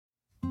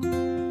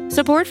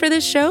Support for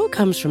this show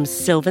comes from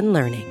Sylvan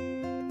Learning.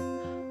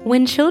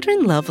 When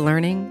children love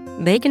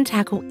learning, they can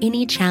tackle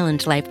any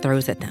challenge life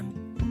throws at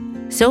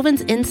them.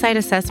 Sylvan's Insight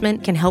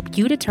Assessment can help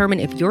you determine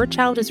if your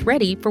child is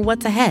ready for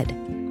what's ahead.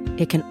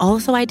 It can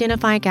also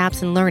identify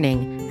gaps in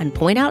learning and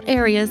point out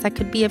areas that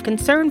could be of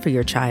concern for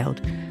your child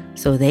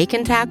so they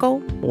can tackle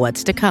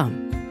what's to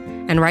come.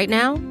 And right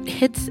now,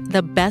 it's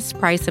the best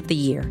price of the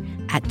year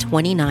at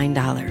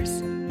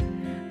 $29.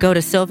 Go to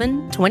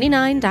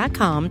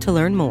sylvan29.com to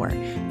learn more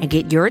and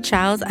get your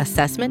child's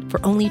assessment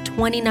for only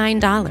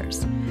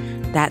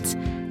 $29. That's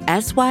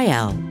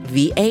SYLVAN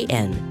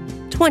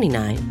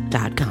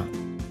 29.com.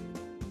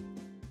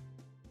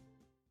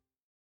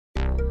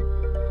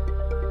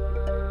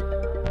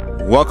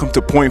 Welcome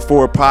to Point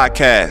Forward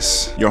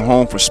Podcast, your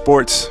home for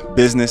sports,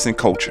 business, and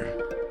culture.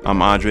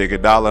 I'm Andre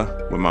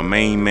Iguodala with my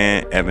main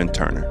man, Evan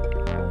Turner.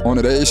 On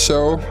today's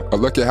show, a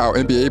look at how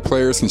NBA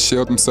players can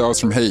shield themselves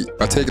from hate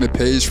by taking a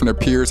page from their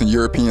peers in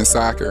European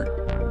soccer.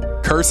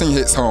 Cursing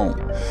hits home.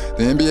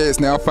 The NBA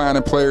is now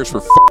finding players for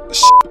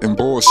shit and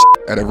bullshit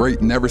at a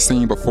rate never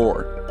seen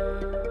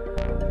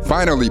before.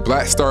 Finally,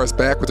 Black Star is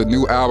back with a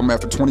new album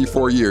after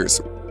 24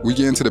 years. We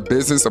get into the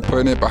business of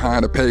putting it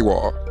behind a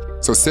paywall.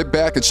 So sit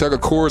back and chug a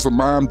Coors with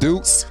Mom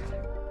Dukes.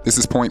 This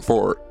is Point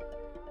Forward.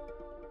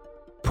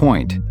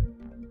 Point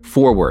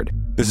Forward.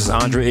 This is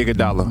Andre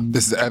Iguodala.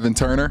 This is Evan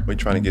Turner. We're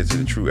trying to get to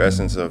the true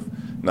essence of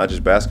not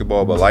just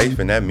basketball, but life,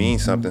 and that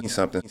means something.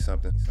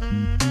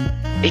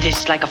 It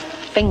is like a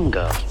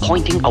finger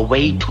pointing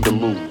away to the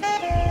moon.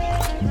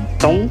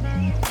 Don't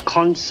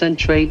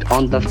concentrate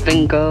on the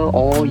finger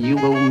or you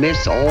will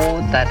miss all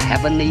that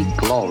heavenly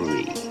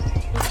glory.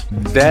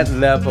 That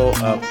level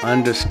of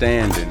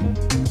understanding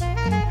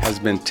has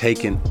been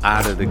taken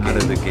out of the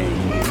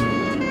game.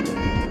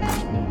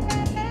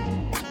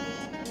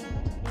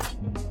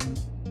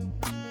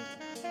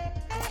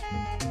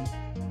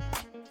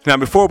 Now,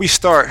 before we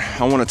start,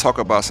 I want to talk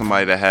about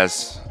somebody that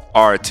has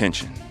our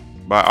attention.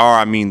 By our,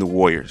 I mean the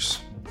Warriors.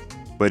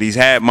 But he's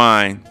had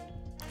mine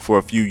for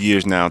a few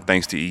years now,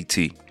 thanks to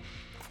E.T.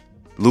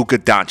 Luka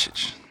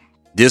Doncic.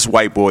 This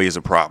white boy is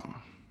a problem.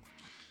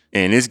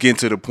 And it's getting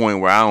to the point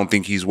where I don't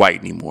think he's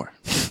white anymore.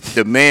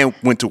 The man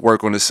went to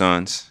work on the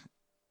Suns.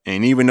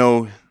 And even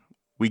though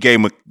we gave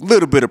him a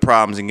little bit of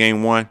problems in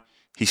game one,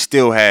 he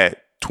still had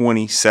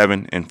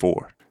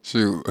 27-4.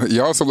 Shoot, he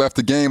also left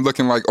the game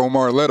looking like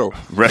Omar Little.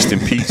 Rest in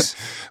peace.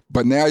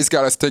 But now he's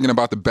got us thinking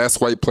about the best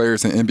white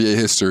players in NBA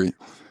history.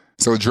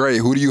 So, Dre,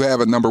 who do you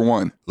have at number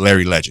one?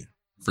 Larry Legend.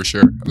 For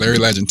sure. Larry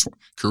Legend,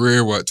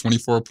 career,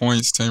 24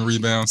 points, 10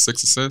 rebounds,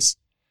 6 assists?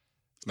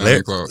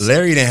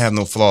 Larry didn't have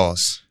no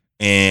flaws.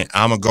 And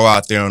I'm going to go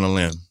out there on a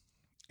limb.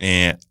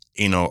 And,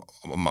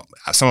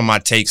 some of my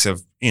takes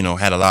have,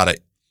 had a lot of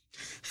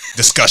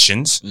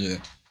discussions. Yeah.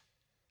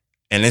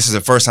 And this is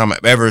the first time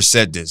I've ever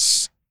said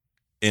this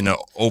in an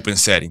open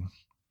setting.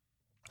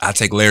 I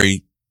take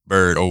Larry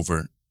Bird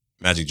over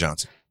Magic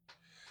Johnson.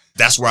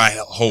 That's where I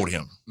hold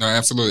him. No,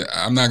 absolutely.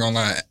 I'm not going to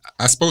lie.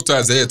 I spoke to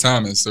Isaiah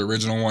Thomas, the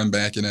original one,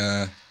 back in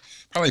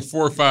probably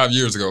 4 or 5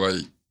 years ago,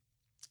 like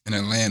in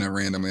Atlanta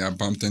randomly. I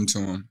bumped into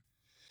him.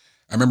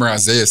 I remember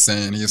Isaiah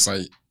saying, he's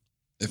like,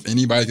 if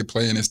anybody could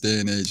play in this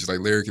day and age, he's like,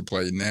 Larry could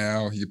play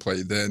now, he could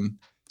play then.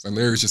 So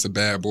Larry was just a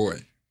bad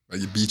boy. Like,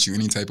 he beat you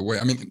any type of way.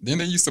 I mean, then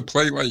they used to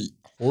play, like,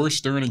 horse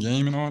during the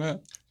game and all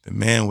that. The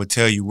man would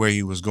tell you where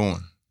he was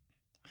going.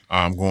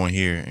 I'm going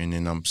here, and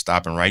then I'm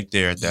stopping right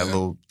there at that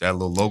little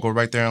logo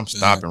right there. I'm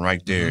stopping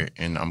right there,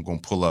 and I'm going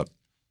to pull up.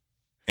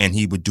 And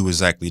he would do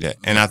exactly that.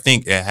 And I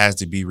think it has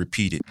to be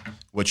repeated.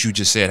 What you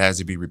just said has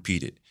to be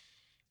repeated.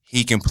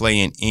 He can play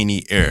in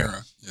any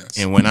era. Yes.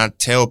 And when I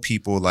tell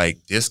people,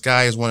 like, this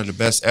guy is one of the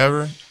best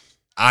ever,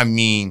 I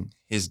mean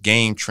his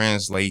game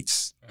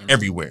translates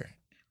everywhere.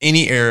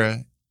 Any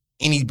era,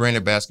 any brand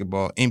of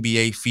basketball,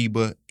 NBA,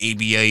 FIBA,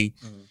 ABA,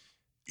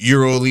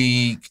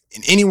 EuroLeague,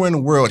 and anywhere in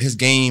the world, his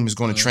game is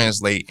going to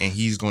translate, and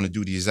he's going to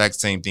do the exact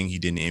same thing he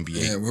did in the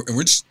NBA. Yeah,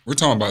 we're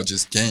talking about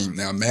just game.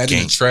 Now,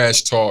 imagine the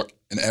trash talk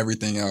and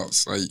everything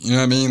else. Like, you know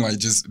what I mean? Like,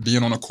 just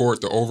being on the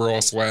court, the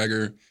overall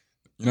swagger,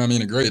 you know what I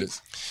mean? The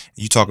greatest.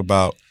 You talk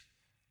about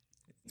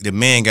the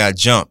man got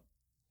jumped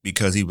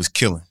because he was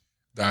killing.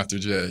 Dr.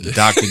 J.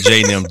 Dr.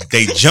 J and them,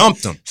 they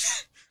jumped him.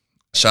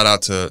 Shout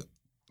out to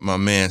my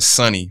man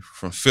Sonny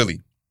from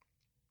Philly.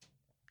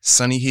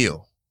 Sonny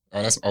Hill.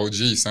 Oh, that's OG,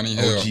 Sonny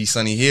Hill. OG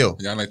Sonny Hill.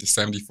 He got like the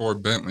 74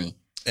 Bentley.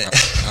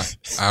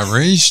 I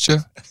raised you.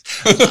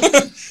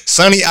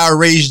 Sonny, I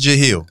raised your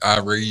hill. I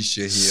raised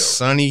your hill.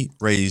 Sonny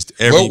raised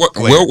every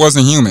player. Wilt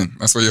wasn't human.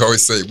 That's what you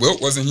always say.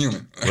 Wilt wasn't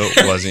human.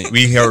 Wilt wasn't.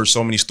 We heard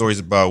so many stories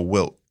about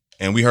Wilt.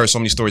 And we heard so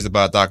many stories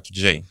about Dr.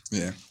 J.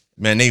 Yeah.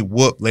 Man, they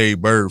whooped Larry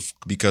Bird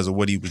because of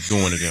what he was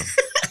doing to them.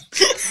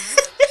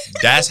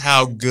 That's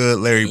how good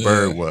Larry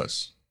Bird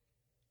was.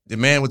 The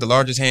man with the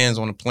largest hands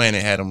on the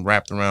planet had him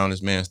wrapped around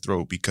this man's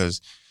throat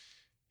because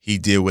he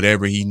did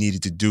whatever he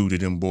needed to do to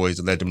them boys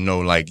to let them know,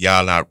 like,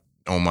 y'all not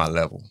on my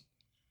level.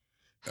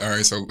 All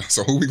right, so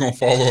who we going to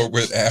follow up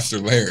with after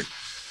Larry?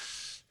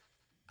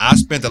 I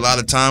spent a lot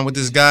of time with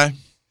this guy.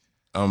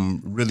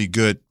 Really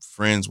good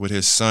friends with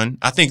his son.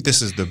 I think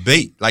this is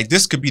debate. Like,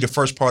 this could be the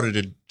first part of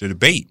the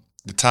debate,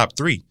 the top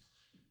three.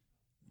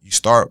 You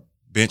start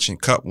bench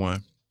and cut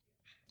one.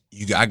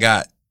 I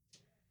got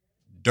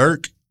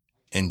Dirk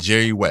and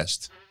Jerry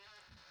West.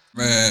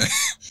 Man.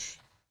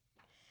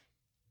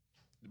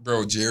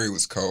 Bro, Jerry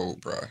was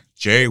cold, bro.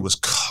 Jerry was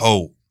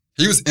cold.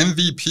 He was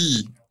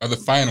MVP of the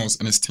finals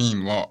and his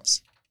team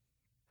lost.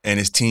 And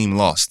his team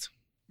lost.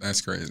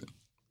 That's crazy.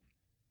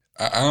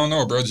 I don't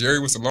know, bro. Jerry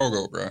was the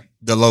logo, bro.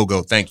 The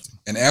logo, thank you.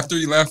 And after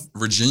he left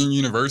Virginia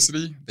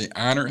University, they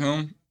honored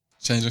him,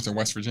 changed it to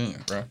West Virginia,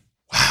 bro.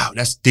 Wow,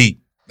 that's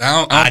deep.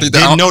 I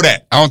didn't know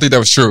that. I don't think that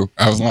was true.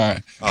 I was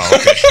lying. Oh,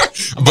 okay.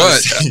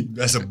 But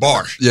that's a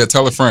bar. Yeah,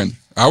 tell a friend.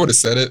 I would have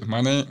said it.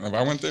 My name, if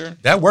I went there.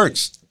 That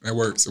works. That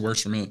works. It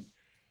works for me.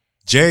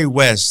 Jerry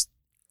West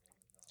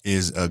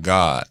is a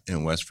god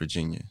in West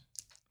Virginia.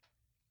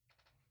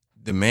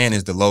 The man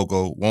is the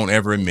logo, won't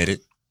ever admit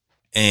it,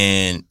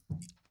 and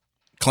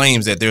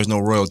claims that there's no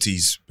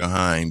royalties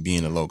behind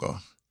being a logo.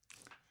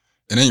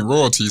 It ain't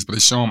royalties, but they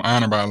show him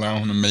honor by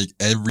allowing him to make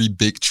every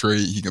big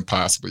trade he can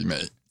possibly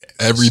make.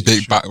 Every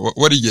big,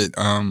 what did he get?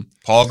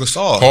 Paul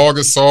Gasol. Paul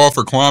Gasol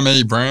for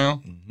Kwame Brown.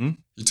 Mm-hmm.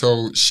 He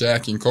told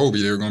Shaq and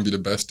Kobe they were going to be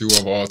the best duo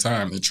of all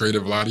time. They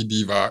traded Vlade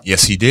Divac.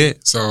 Yes, he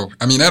did. So,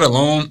 I mean, that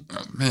alone,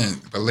 man,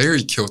 but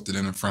Larry killed it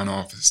in the front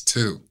office,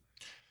 too.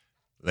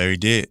 Larry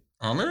did.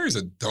 Oh, Larry's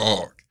a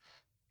dog.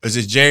 Is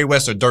it Jerry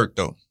West or Dirk,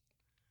 though?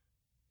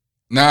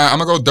 Nah, I'm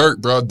going to go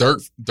Dirk, bro.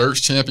 Dirk's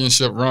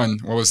championship run,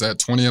 what was that,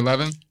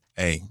 2011?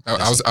 Hey.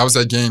 I was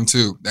at game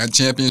 2. That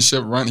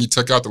championship run, he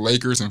took out the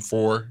Lakers in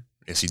 4.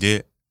 Yes, he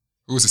did.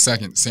 Who was the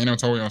second? San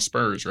Antonio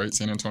Spurs, right?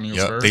 San Antonio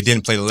Spurs? They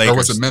didn't play the Lakers. Or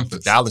was it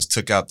Memphis? Dallas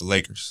took out the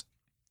Lakers.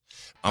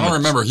 I don't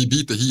remember. He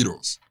beat the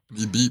Heatles.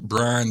 He beat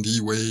Brian D.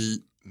 Wade.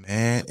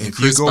 Man, and if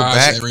Chris you go Bosh,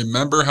 back. and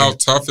remember how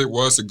tough it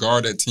was to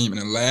guard that team.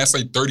 And in the last,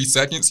 30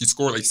 seconds, he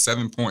scored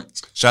 7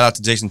 points. Shout out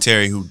to Jason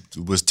Terry, who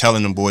was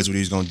telling them boys what he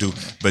was going to do.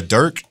 But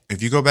Dirk,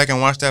 if you go back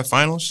and watch that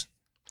finals,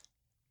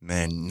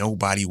 man,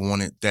 nobody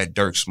wanted that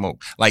Dirk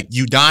smoke. Like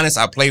Udonis,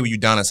 I played with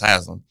Udonis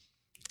Haslem.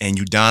 And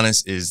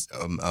Udonis is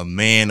a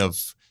man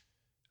of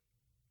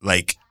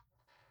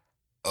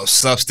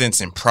substance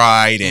and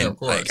pride, and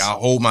I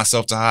hold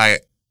myself to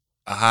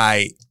a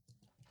high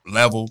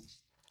level,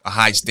 a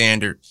high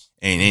standard,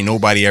 and ain't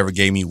nobody ever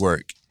gave me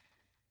work.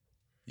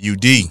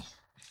 UD,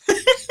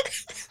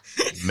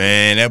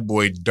 man, that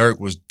boy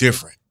Dirk was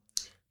different.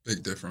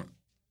 Big different.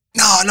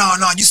 No.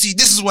 You see,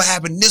 this is what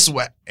happened. This is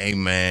what. Hey,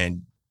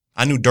 man,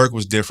 I knew Dirk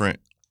was different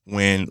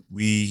when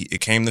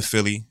it came to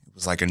Philly. It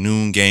was like a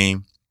noon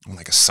game on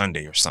a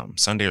Sunday or something,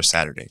 Sunday or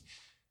Saturday.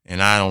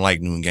 And I don't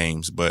like noon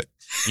games, but,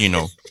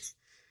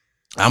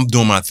 I'm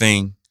doing my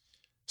thing,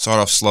 start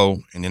off slow,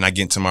 and then I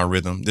get into my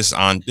rhythm. This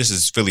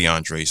is Philly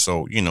Andre,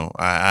 so,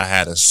 I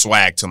had a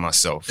swag to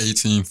myself.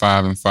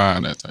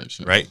 18-5-5, that type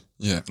shit. Right?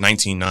 Yeah.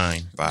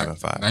 19-9,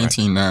 5-5.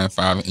 19-9,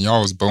 5, and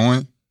y'all was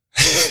booing?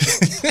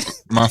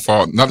 My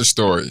fault. Another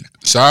story.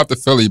 Shout out to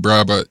Philly,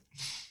 bro, but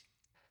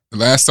the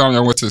last time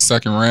y'all went to the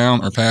second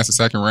round or past the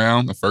second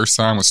round, the first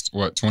time was,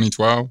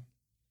 2012?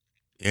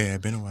 Yeah,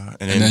 it's been a while.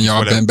 And then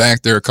y'all been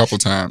back there a couple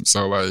times.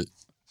 So,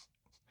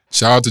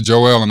 shout out to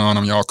Joel and on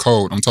them. Y'all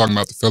cold. I'm talking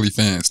about the Philly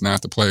fans,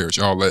 not the players.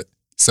 Y'all lit.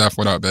 Seth,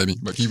 what up, baby?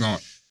 But keep going.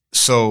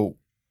 So,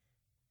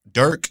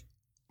 Dirk,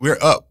 we're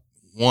up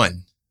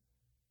 1.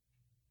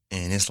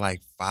 And it's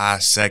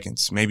 5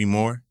 seconds, maybe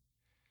more.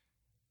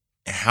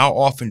 And how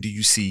often do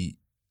you see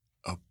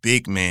a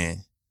big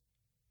man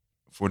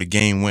for the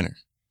game winner?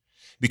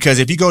 Because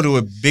if you go to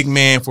a big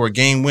man for a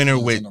game winner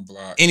with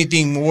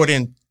anything more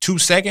than 2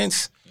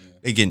 seconds,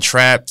 they getting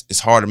trapped. It's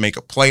hard to make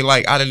a play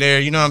out of there.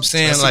 You know what I'm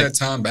saying? Especially that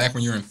time back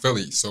when you were in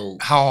Philly. So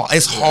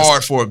it's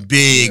hard for a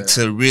big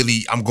to really.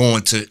 I'm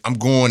going to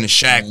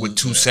Shaq with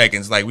 2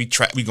 seconds.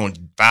 We going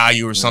to foul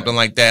you or something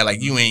like that.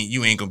 You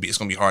ain't gonna be. It's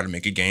gonna be hard to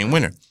make a game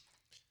winner.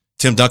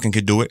 Tim Duncan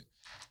could do it,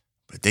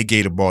 but they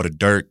gave the ball to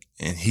Dirk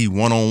and he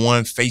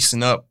 1-on-1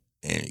 facing up.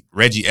 And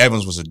Reggie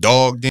Evans was a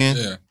dog then.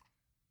 Yeah.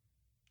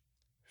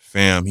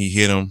 Fam, he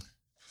hit him.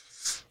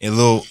 A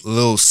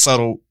little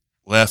subtle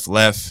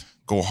left.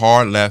 Go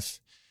hard left,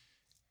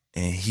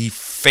 and he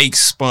fake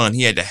spun.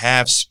 He had to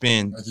half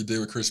spin. Like he did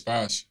with Chris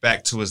Bosh.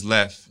 Back to his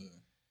left. Yeah.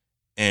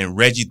 And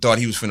Reggie thought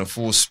he was finna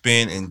full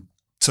spin and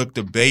took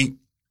the bait,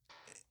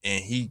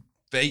 and he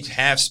faked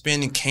half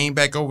spin and came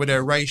back over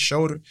that right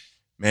shoulder.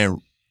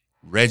 Man,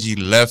 Reggie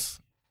left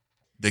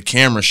the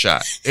camera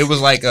shot. It was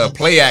like a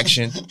play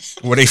action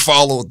where they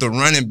followed the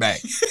running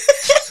back,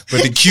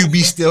 but the QB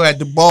still had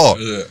the ball.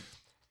 Yeah.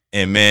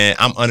 And, man,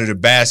 I'm under the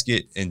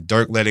basket, and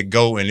Dirk let it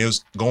go, and it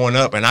was going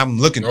up, and I'm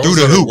looking Those through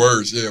the hoop.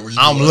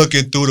 I'm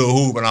looking through the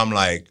hoop, and I'm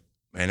like,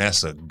 man,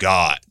 that's a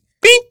god.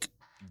 Bink!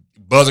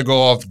 Buzzer go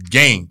off,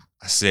 game.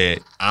 I said,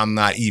 I'm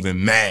not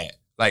even mad.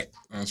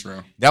 That's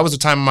real. That was a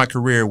time in my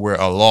career where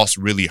a loss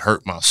really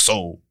hurt my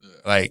soul.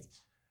 Yeah.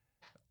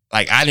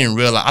 I didn't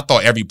realize, I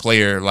thought every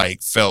player,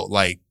 felt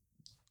like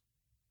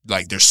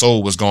their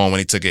soul was gone when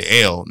they took an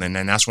L, and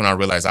then that's when I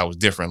realized I was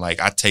different.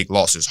 I take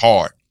losses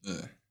hard.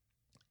 Yeah.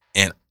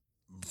 And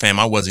fam,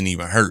 I wasn't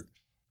even hurt.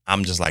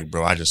 I'm just like,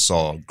 bro, I just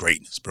saw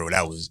greatness, bro.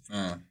 That was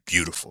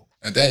beautiful.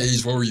 At that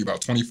age, what were you,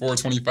 about 24,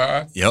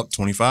 25? Yep,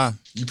 25.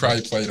 You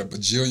probably played a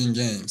bajillion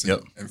games.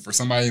 Yep. And for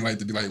somebody like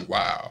to be like,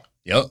 wow.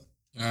 Yep.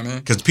 You know what I mean?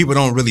 Because people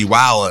don't really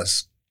wow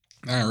us.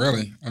 Not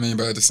really. I mean,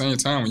 but at the same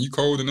time, when you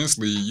cold in this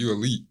league, you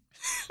elite.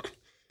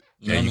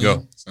 There you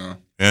go. So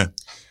yeah.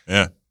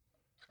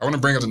 I want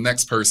to bring up the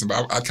next person,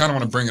 but I kind of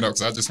want to bring it up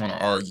because I just want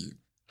to argue.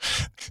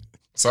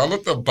 So I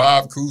looked up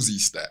Bob Cousy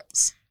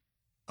stats.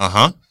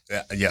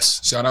 Yeah,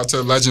 yes. Shout out to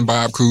the legend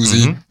Bob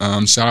Cousy.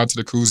 Shout out to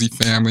the Cousy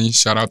family.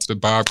 Shout out to the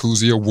Bob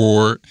Cousy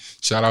Award.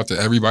 Shout out to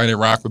everybody that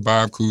rocked with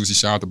Bob Cousy.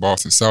 Shout out to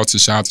Boston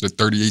Celtics. Shout out to the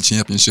 38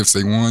 championships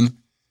they won.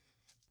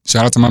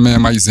 Shout out to my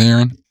man Mike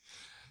Zarin.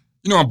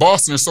 You know, in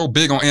Boston, they're so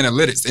big on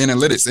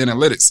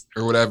analytics,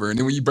 or whatever. And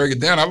then when you break it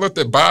down, I looked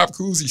at Bob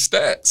Cousy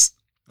stats.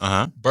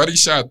 Buddy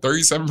shot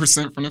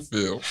 37% from the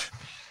field.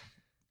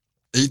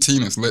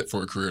 18 is lit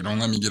for a career. Don't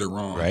let me get it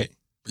wrong. Right.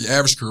 The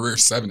average career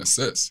is 7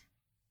 assists.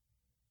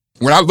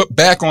 When I look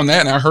back on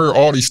that and I heard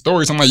all these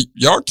stories, I'm like,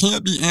 y'all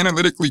can't be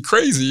analytically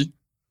crazy.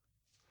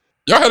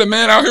 Y'all had a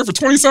man out here for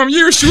 20-something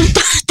years shooting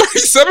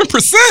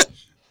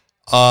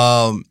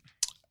 37%.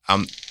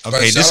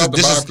 Okay,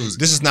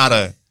 this is not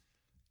a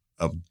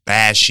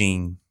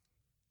bashing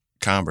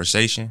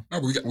conversation.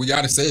 No, but we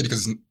got to say it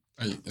because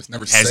it's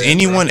never said. Has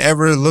anyone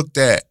ever looked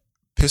at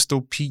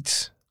Pistol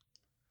Pete's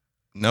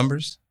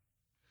numbers?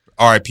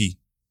 R.I.P.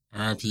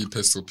 R.I.P.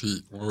 Pistol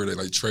Pete. What were they,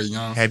 like Trae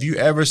Young? Have you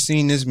ever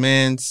seen this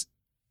man's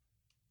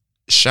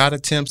shot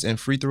attempts and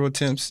free throw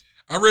attempts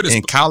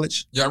in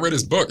college? Yeah, I read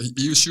his book.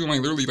 He was shooting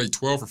like literally like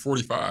 12 or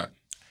 45.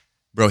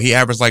 Bro, he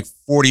averaged like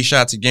 40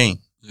 shots a game.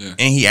 Yeah.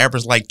 And he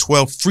averaged like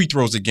 12 free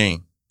throws a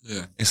game.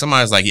 Yeah. And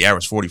somebody's like, he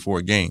averaged 44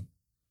 a game.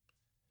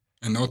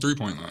 And no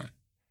three-point line.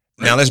 Right?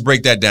 Now let's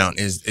break that down.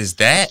 Is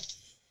that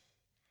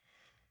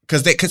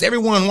because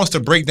everyone wants to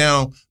break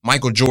down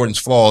Michael Jordan's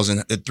flaws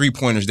and the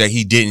three-pointers that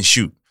he didn't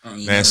shoot.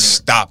 Man,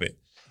 stop it.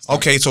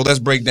 Okay, so let's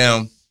break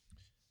down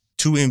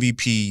 2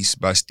 MVPs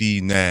by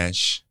Steve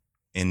Nash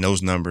in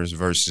those numbers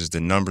versus the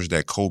numbers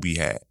that Kobe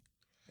had.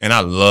 And I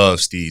love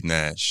Steve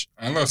Nash.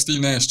 I love Steve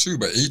Nash too,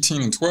 but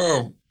 18 and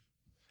 12.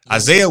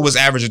 Isaiah was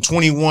averaging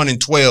 21 and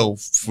 12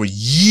 for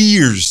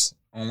years.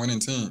 On winning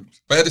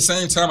teams. But at the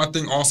same time, I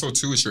think also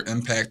too, it's your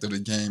impact of the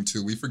game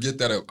too. We forget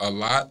that a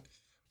lot.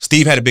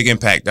 Steve had a big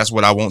impact. That's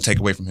what I won't take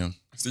away from him.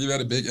 Steve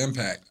had a big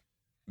impact.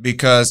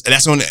 Because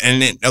that's on,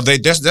 and I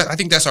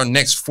think that's our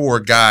next 4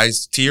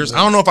 guys tiers. I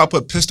don't know if I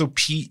put Pistol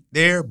Pete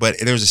there, but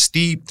there's a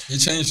Steve. He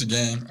changed the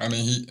game. I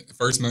mean, he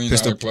first $1 million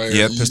player.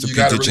 Yeah, Pistol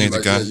Pete did change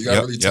the game. You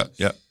got to really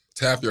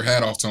tap your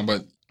hat off to him.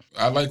 But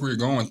I like where you're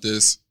going with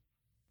this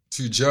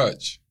to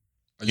judge.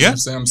 You know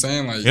what I'm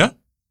saying? Like,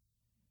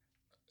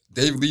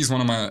 David Lee's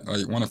one of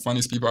the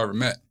funniest people I ever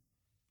met.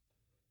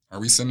 Are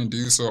we sending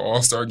dudes to an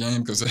all-star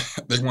game because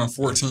they won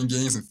 14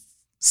 games in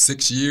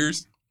 6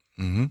 years?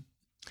 Mm-hmm.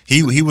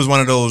 He was one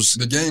of those.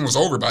 The game was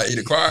over by 8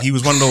 o'clock. He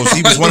was one of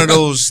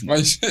those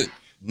like shit.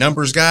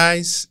 Numbers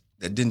guys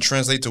that didn't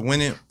translate to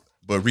winning,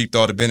 but reaped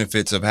all the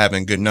benefits of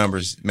having good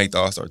numbers, make the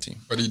All-Star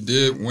team. But he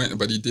did win.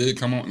 But he did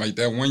come on like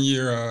that one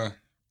year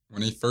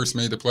when they first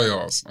made the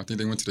playoffs. I think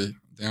they went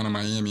down in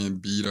Miami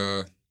and beat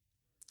the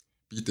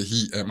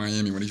Heat at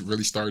Miami when he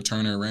really started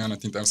turning around. I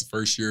think that was the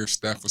first year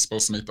Steph was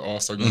supposed to make the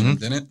All-Star game and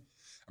didn't.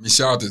 I mean,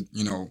 shout out to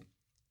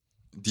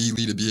D.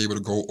 Lee to be able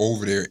to go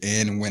over there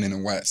and win in the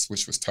West,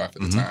 which was tough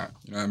at the time.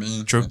 You know what I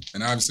mean? True.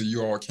 And obviously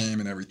you all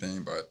came and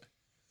everything, but.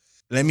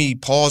 Let me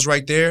pause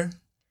right there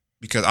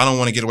because I don't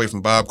want to get away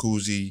from Bob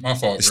Cousy. My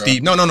fault,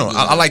 Steve. bro. No. Yeah.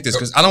 I like this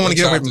because I don't want to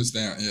get away from.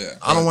 Yeah.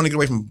 I don't want to get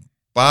away from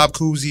Bob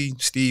Cousy,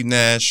 Steve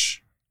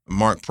Nash,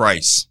 Mark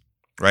Price,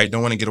 right?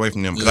 Don't want to get away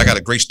from them because I got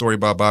a great story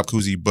about Bob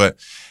Cousy, but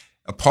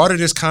a part of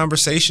this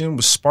conversation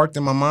was sparked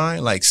in my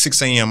mind. Like 6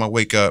 a.m. I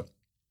wake up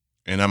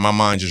and my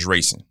mind just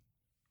racing.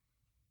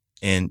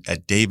 And a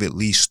David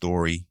Lee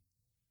story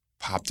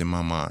popped in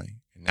my mind.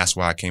 And that's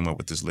why I came up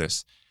with this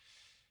list.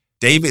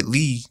 David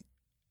Lee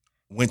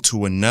went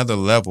to another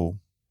level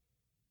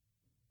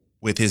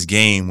with his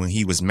game when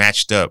he was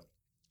matched up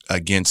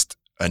against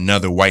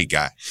another white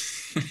guy.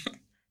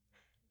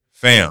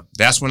 Fam,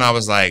 that's when I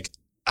was like,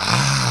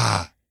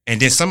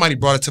 And then somebody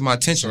brought it to my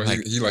attention. So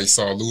he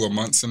saw Lua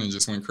Munson and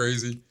just went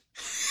crazy?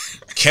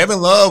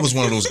 Kevin Love was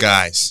one of those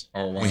guys.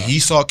 Oh, wow. When he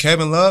saw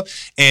Kevin Love,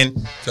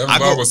 and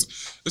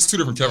it's 2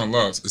 different Kevin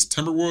Loves. It's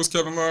Timberwolves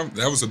Kevin Love.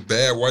 That was a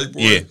bad white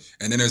boy. Yeah.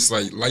 And then it's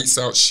like lights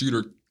out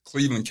shooter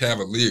Cleveland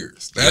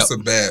Cavaliers. That's a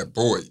bad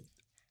boy.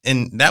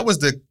 And that was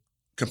the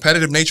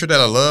competitive nature that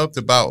I loved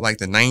about like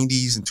the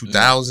 90s and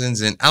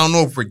 2000s. And I don't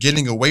know if we're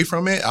getting away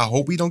from it. I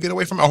hope we don't get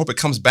away from it. I hope it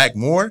comes back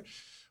more.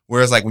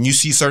 Whereas like when you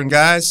see certain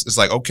guys, it's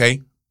like,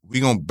 okay,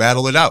 we're going to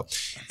battle it out.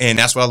 And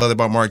that's what I love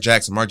about Mark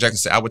Jackson. Mark Jackson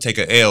said, I would take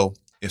an L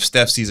if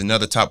Steph sees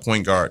another top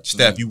point guard.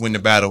 Steph, you win the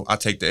battle, I'll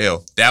take the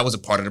L. That was a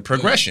part of the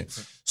progression.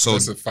 Yeah. So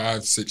it's a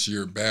 5-6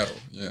 year battle.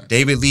 Yeah.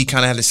 David Lee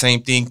kind of had the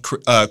same thing.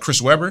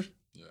 Chris Webber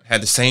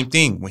had the same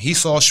thing. When he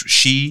saw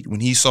Sheed,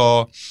 when he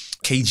saw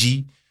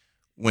KG,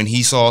 when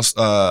he saw,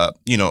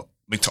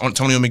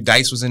 Antonio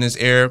McDyess was in his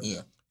era.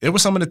 Yeah. It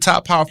was some of the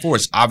top power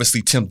forwards.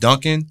 Obviously, Tim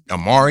Duncan,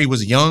 Amari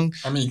was young.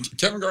 I mean,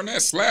 Kevin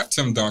Garnett slapped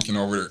Tim Duncan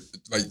over there,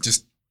 like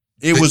just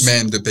It big was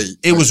man debate.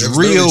 It Like, was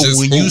literally real just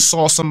when who- you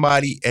saw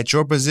somebody at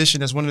your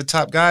position as one of the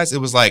top guys. It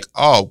was like,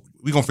 oh,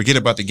 we're gonna forget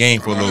about the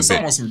game for a little it's bit.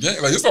 almost some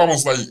game. Like it's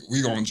almost like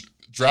we gonna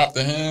drop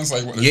the hands.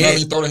 Like Yeah.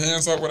 throw the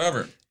hands up,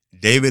 whatever.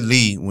 David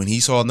Lee, when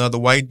he saw another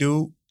white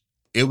dude,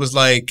 it was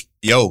like,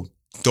 yo,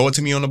 throw it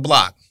to me on the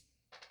block.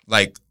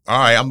 Like, all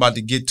right, I'm about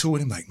to get to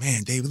it. I'm like,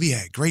 man, David Lee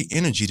had great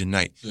energy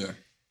tonight. Yeah.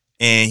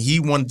 And he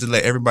wanted to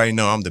let everybody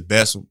know I'm the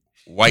best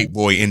white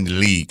boy in the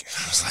league.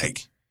 I was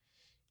like,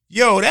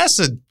 yo, that's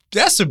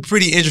a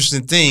pretty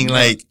interesting thing.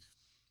 Like,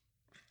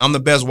 I'm the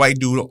best white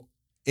dude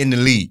in the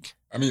league.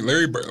 I mean,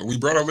 we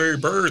brought up Larry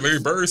Bird. Larry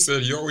Bird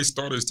said he always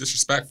thought it was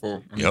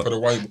disrespectful when you put a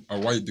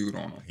white dude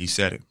on him. He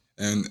said it.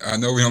 And I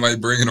know we don't like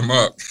bringing him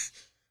up.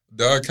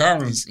 Doug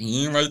Collins,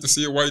 he ain't like to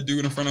see a white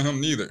dude in front of him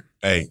neither.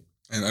 Hey.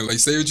 And like,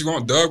 say what you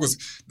want. Doug was.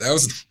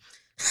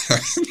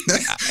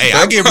 Hey,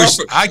 I give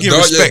respect. I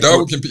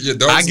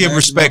give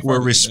respect where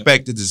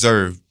respect is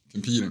deserved.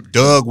 Competing.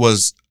 Doug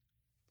was.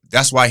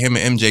 That's why him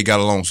and MJ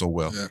got along so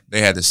well. Yeah. They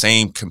had the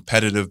same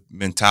competitive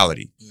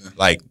mentality. Yeah.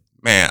 Like,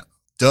 man,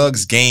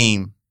 Doug's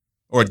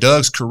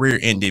career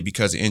ended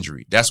because of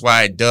injury. That's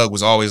why Doug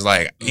was always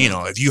like,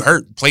 if you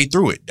hurt, play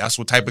through it. That's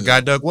what type of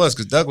guy Doug was.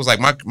 Because Doug was like,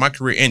 my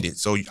career ended.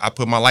 So I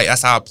put my life,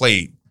 that's how I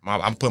played.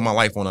 I'm putting my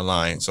life on the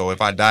line. So if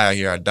I die out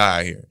here, I die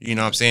out here. You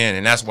know what I'm saying?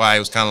 And that's why it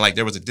was kind of like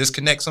there was a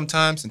disconnect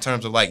sometimes in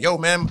terms of like, yo,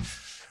 man,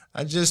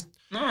 I just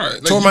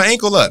tore my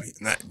ankle up.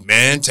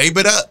 Man, tape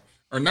it up.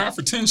 Or not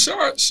for 10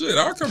 shots. Shit,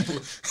 I'll come.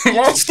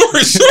 Long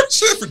story short,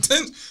 shit, for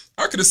 10,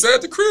 I could have sat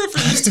at the crib for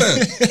these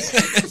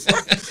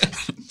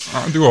 10.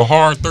 I'll do a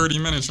hard 30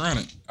 minutes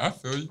running. I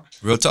feel you.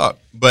 Real talk.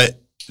 But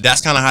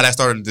that's kind of how that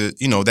started to,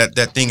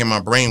 that thing in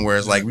my brain where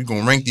it's like, we're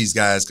going to rank these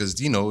guys because,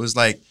 it's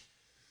like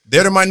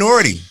they're the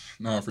minority.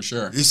 No, for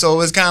sure. So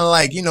it's kind of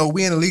like,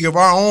 we in a league of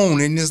our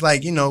own. And it's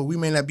like, we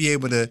may not be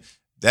able to,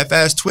 that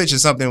fast twitch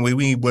is something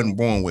we wasn't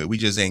born with. We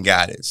just ain't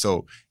got it.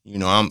 So,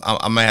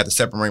 I might have to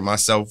separate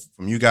myself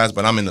from you guys,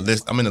 but I'm in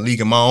the league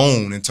of my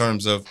own in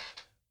terms of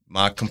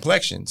my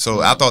complexion.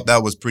 So I thought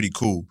that was pretty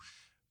cool.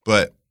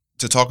 But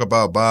to talk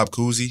about Bob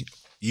Cousy,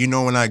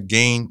 when I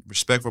gained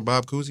respect for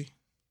Bob Cousy?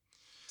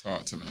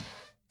 Talk to me.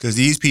 Because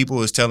these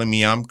people is telling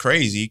me I'm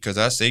crazy because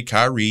I say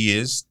Kyrie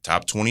is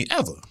top 20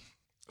 ever.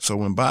 So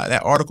when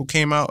that article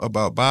came out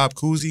about Bob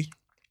Cousy,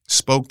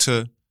 spoke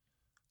to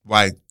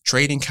why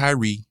trading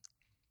Kyrie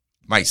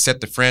might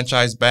set the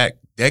franchise back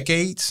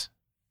decades,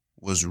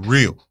 was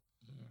real.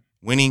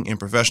 Winning in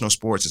professional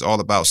sports is all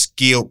about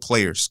skilled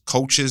players.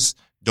 Coaches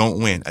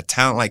don't win. A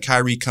talent like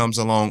Kyrie comes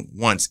along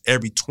once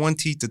every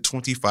 20 to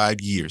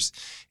 25 years.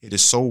 It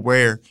is so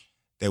rare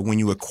that when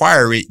you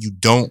acquire it, you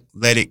don't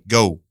let it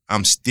go.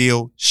 I'm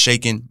still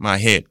shaking my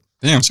head.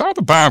 Damn, shout out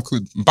to Bob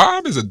Cousy.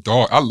 Bob is a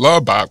dog. I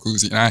love Bob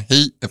Cousy, and I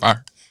hate if I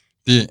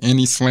did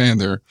any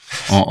slander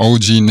on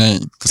OG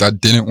name because I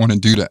didn't want to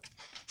do that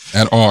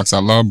at all. Because I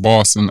love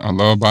Boston. I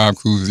love Bob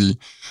Cousy.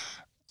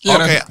 Yeah,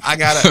 okay,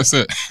 that's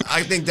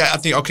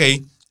it.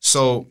 Okay,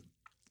 so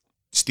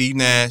Steve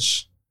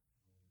Nash,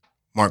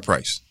 Mark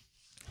Price.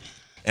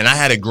 And I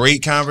had a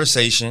great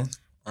conversation.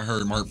 I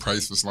heard Mark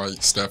Price was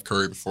like Steph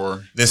Curry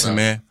before. Listen,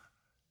 man,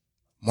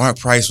 Mark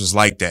Price was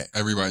like that.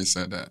 Everybody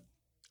said that.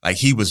 Like,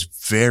 he was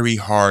very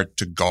hard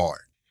to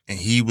guard, and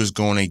he was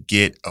going to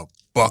get a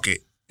bucket.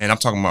 And I'm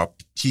talking about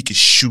he could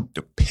shoot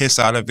the piss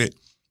out of it.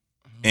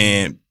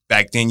 And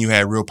back then you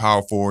had real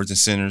power forwards and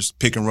centers.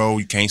 Pick and roll,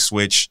 you can't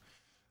switch.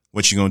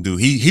 What you going to do?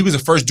 He was the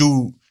first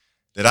dude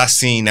that I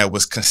seen that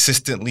was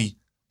consistently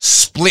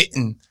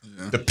splitting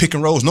the pick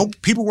and rolls. No,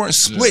 people weren't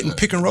splitting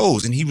pick and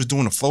rolls, and he was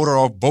doing a floater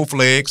off both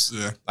legs.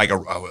 Yeah. Like a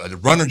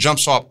runner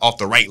jumps off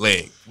the right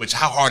leg, which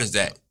how hard is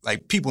that?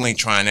 Like, people ain't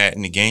trying that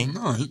in the game.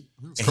 No, he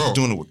was and cool. he's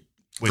doing it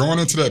with going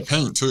into that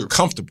paint, too.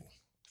 Comfortable.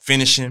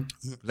 Finishing,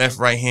 left,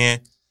 right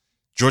hand.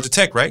 Georgia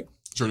Tech, right?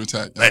 Georgia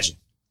Tech. Yeah. Legend.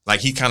 Like,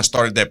 he kind of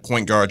started that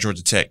point guard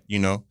Georgia Tech, You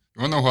want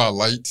to know who I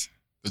liked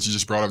that you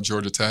just brought up,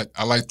 Georgia Tech?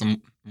 I liked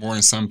them more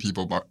than some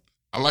people, but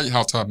I like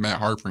how tough Matt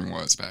Harpring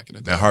was back in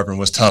the day. Matt Harpring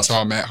was tough. I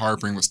thought Matt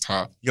Harpring was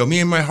tough. Yo, me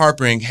and Matt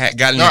Harpring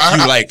got in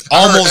the queue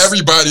almost.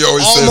 Everybody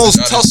always almost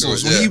says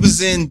tussles when he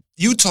was in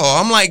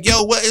Utah. I'm like,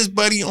 yo, what is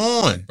Buddy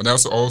on? But that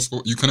was the old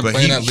school. You couldn't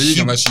play in that league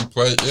unless you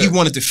played. Yeah. He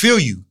wanted to feel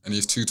you, and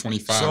he's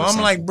 225. So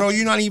I'm like, bro,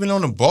 you're not even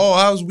on the ball.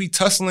 How's we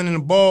tussling in the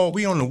ball?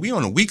 We on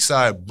the weak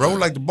side, bro. Yeah.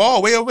 Like, the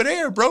ball way over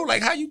there, bro.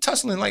 Like, how you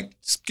tussling? Like,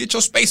 get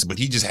your space. But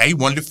he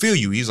wanted to feel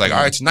you. He's like,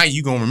 all right, tonight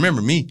you gonna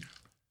remember me.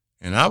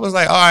 And I was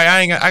like, all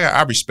right,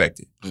 I respect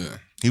it. Yeah.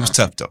 He was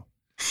tough, though.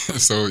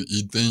 So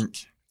you think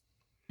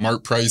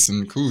Mark Price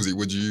and Cousy,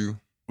 would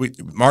you?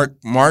 Mark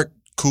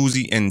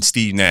Cousy and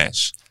Steve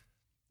Nash.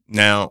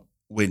 Now,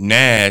 with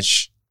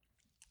Nash,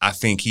 I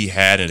think he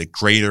had a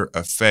greater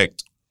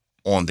effect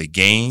on the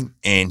game.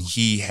 And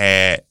he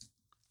had,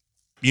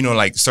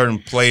 like certain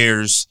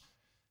players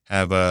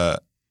have a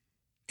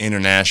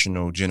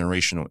international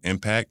generational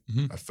impact.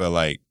 Mm-hmm. I felt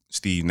like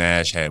Steve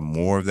Nash had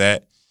more of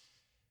that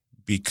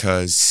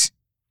because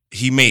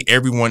he made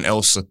everyone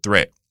else a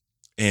threat.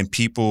 And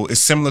people,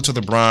 it's similar to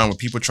LeBron, where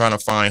people trying to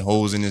find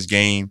holes in this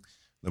game.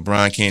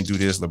 LeBron can't do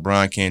this.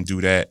 LeBron can't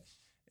do that.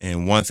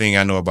 And one thing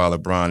I know about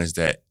LeBron is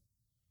that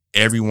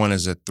everyone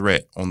is a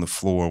threat on the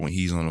floor when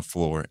he's on the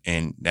floor,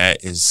 and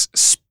that is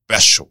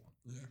special.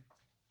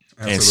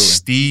 Yeah. And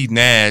Steve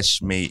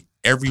Nash made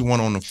everyone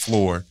on the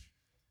floor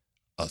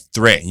a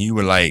threat. And you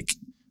were like,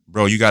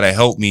 bro, you got to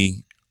help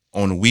me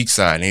on the weak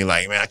side. And they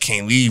like, man, I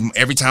can't leave.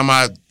 Every time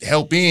I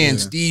help in,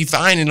 Steve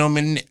finding them,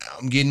 and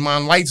I'm getting my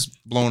lights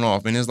blown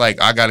off. And it's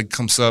like, I got to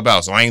come sub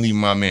out, so I ain't leaving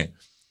my man.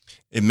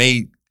 It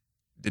made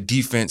the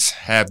defense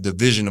have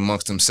division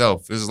amongst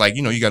themselves. It's like,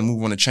 you got to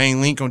move on the chain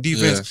link on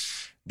defense. Yeah.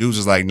 Dudes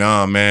was like,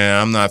 nah,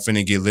 man, I'm not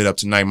finna get lit up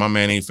tonight. My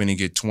man ain't finna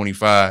get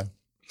 25.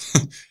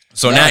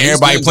 So now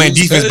everybody playing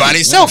defense by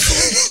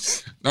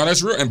themselves. No,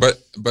 that's real.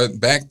 But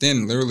back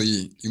then,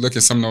 literally, you look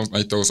at some of those,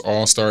 like those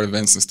all-star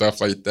events and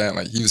stuff like that.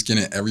 Like, he was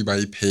getting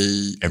everybody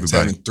paid.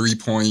 Everybody having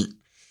 3-point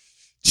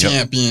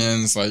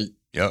champions. Like,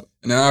 and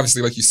then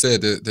obviously, like you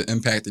said, the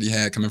impact that he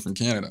had coming from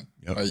Canada.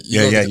 Yep. Like,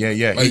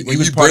 yeah. Like, he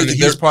was part of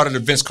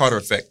the Vince Carter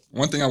effect.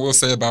 One thing I will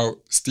say about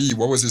Steve,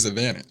 what was his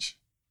advantage?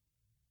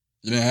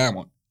 He didn't have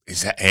one.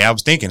 Hey, I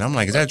was thinking, I'm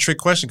like, is that a trick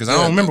question? Because I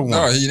don't remember one.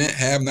 No, he didn't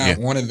have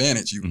one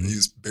advantage. He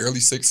was barely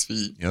 6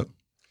 feet. Yep.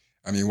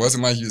 I mean, it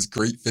wasn't like he was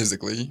great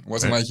physically. It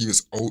wasn't like he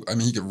was old. I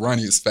mean, he could run.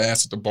 He was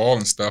fast with the ball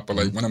and stuff. But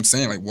like, when I'm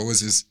saying, like, what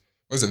was his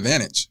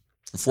advantage?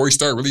 Before he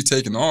started really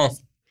taking off,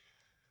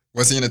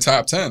 was he in the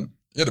top 10?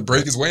 He had to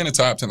break his way in the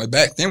top 10. Like,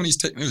 back then when he's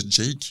taking, it was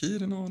J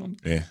Kidd and all them.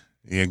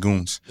 Yeah,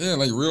 goons. Yeah,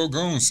 like real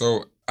goons.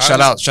 So shout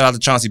out to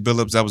Chauncey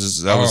Billups. That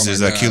was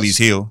his Achilles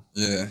heel.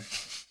 Yeah.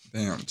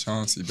 Damn,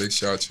 Chauncey, big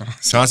shout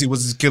Chauncey. Chauncey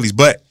was his Achilles.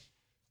 But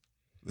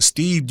what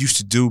Steve used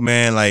to do,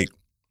 man, like,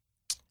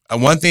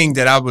 one thing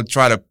that I would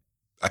try to,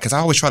 because I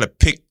always try to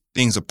pick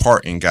things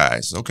apart in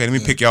guys. Okay, let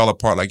me pick y'all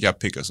apart like y'all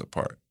pick us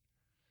apart.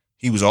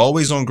 He was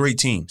always on great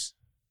teams.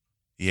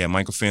 He had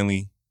Michael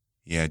Finley.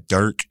 He had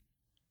Dirk.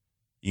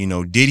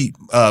 Diddy,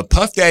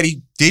 Puff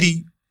Daddy,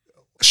 Diddy,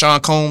 Sean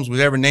Combs,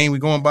 whatever name we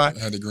going by.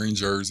 Had the green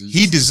jerseys.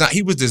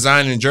 He was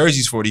designing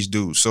jerseys for these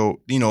dudes.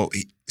 So,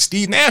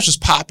 Steve Nash was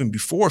popping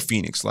before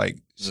Phoenix. Like,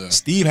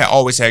 Steve had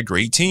always had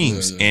great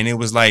teams. And it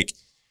was like,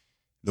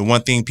 the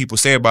one thing people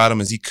say about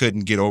him is he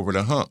couldn't get over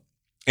the hump.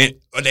 And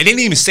they didn't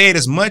even say it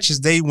as much as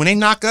when they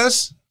knock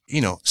us,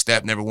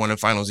 Steph never won a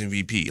finals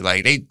MVP.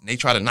 Like, they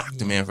try to knock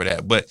the man for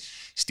that. But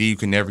Steve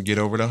could never get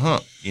over the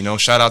hump.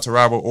 Shout out to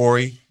Robert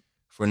Ory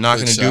for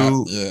knocking the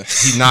dude. Yeah.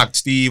 He knocked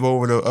Steve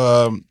over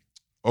the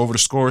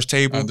scorer's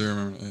table. I do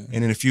remember that.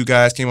 And then a few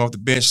guys came off the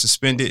bench,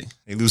 suspended.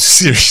 They lose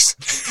the series.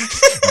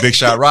 Big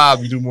Shot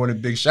Rob, you do more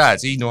than big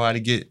shots. He know how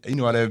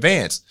to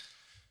advance.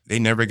 They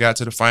never got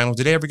to the finals.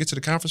 Did they ever get to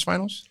the conference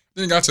finals?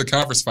 They got to the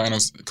conference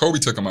finals. Kobe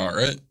took them out,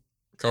 right?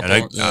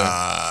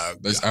 I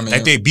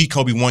think they beat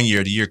Kobe one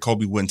year. The year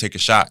Kobe wouldn't take a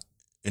shot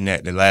in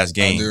the last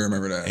game. I do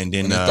remember that. And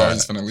then they thought he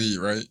was going to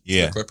leave, right?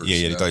 Yeah, the Clippers.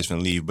 They thought he was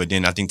going to leave. But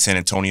then I think San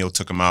Antonio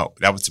took him out.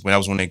 That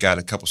was when they got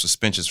a couple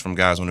suspensions from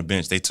guys on the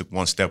bench. They took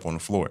one step on the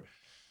floor.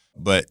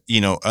 But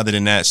other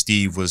than that,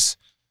 Steve was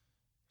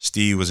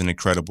an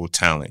incredible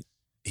talent.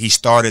 He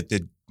started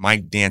the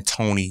Mike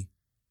D'Antoni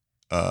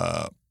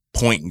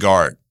point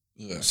guard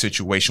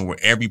situation where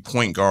every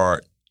point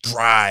guard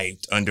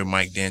thrived under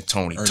Mike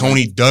D'Antoni.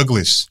 Tony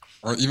Douglas.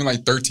 Or even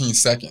like 13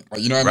 second.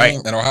 Like, you know what I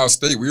mean? At Ohio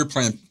State, we were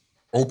playing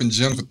open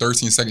gyms with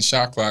 13-second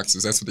shot clocks.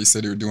 That's what they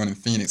said they were doing in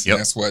Phoenix. And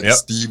that's what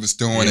Steve was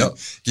doing and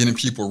getting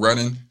people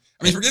running.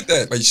 I mean, forget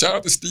that. Like, shout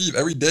out to Steve.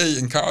 Every day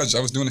in college, I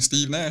was doing a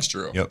Steve Nash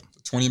drill.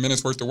 20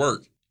 minutes worth of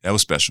work. That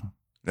was special.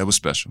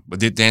 But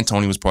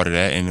D'Antoni was part of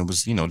that, and it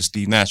was, the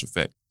Steve Nash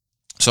effect.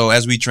 So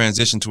as we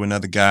transition to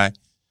another guy,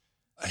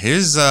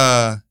 his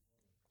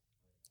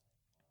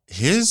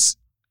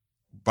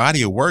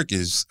body of work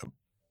is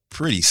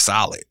pretty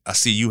solid. I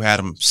see you had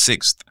him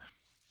 6th.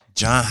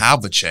 John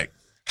Havlicek.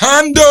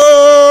 Hondo!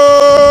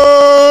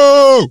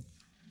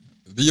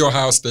 The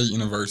Ohio State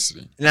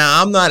University.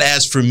 Now, I'm not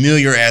as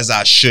familiar as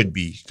I should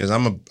be because I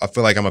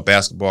feel like I'm a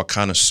basketball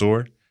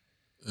connoisseur.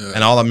 Yeah.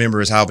 And all I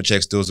remember is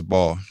Havlicek steals the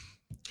ball.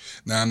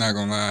 Nah, I'm not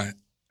going to lie.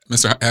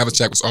 Mr.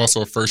 Havlicek was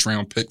also a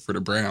first-round pick for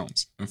the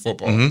Browns in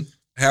football.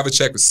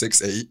 Havlicek was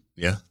 6'8".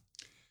 Yeah.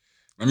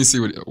 Let me see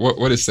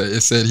what it said.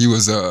 It said he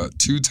was a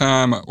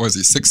 6-time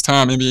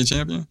NBA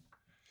champion?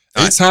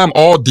 8-time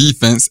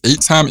all-defense,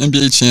 8-time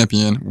NBA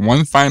champion,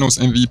 1 finals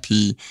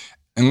MVP.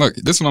 And look,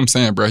 this is what I'm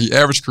saying, bro. He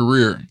averaged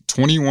career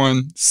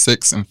 21,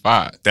 6, and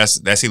 5. That's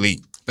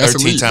elite. That's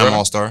 13-time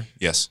All-Star,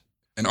 yes.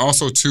 And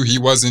also, too, he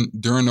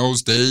wasn't, during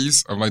those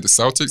days of, like, the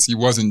Celtics, he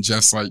wasn't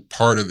just, like,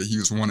 part of it. He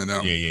was one of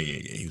them. Yeah.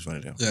 He was one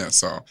of them. Yeah,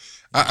 so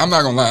I'm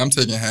not going to lie. I'm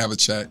taking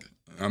Havlicek.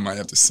 I might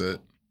have to sit.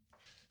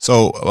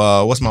 So,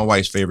 what's my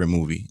wife's favorite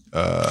movie?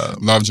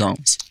 Love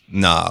Jones.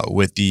 Nah,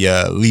 with the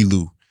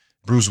Lilu,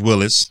 Bruce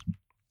Willis,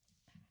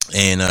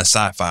 and a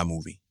sci-fi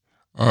movie.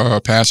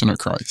 Passion of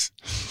Christ.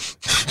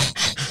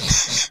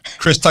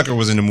 Chris Tucker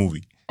was in the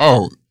movie.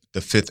 Oh. The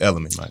Fifth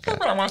Element, my guy.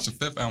 I watched The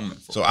Fifth Element.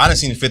 So I done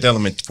seen The Fifth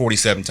Element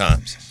 47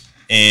 times.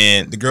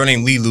 And the girl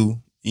named Lilu,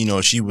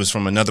 she was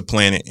from another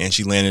planet, and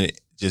she landed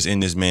just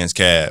in this man's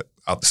cab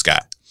out the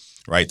sky,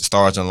 right? The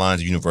stars and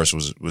lines, the universe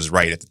was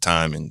right at the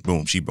time, and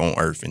boom, she on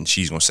Earth, and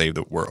she's gonna save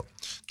the world,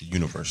 the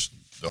universe,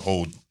 the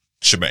whole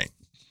shebang.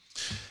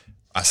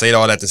 I say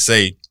all that to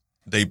say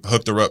they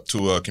hooked her up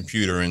to a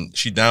computer, and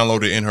she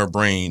downloaded in her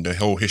brain the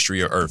whole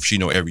history of Earth. She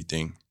know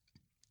everything.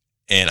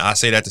 And I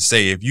say that to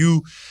say, if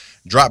you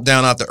drop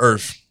down out the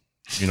Earth,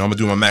 I'm gonna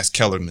do my Max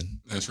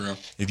Kellerman. That's real.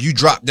 If you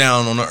drop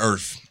down on the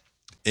Earth,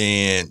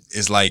 and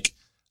it's like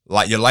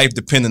your life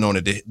depending on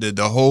it,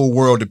 the whole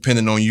world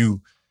depending on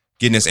you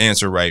getting this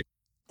answer right,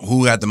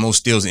 who had the most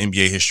steals in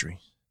NBA history?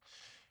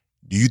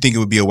 Do you think it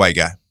would be a white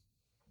guy?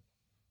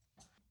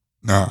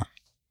 Nah.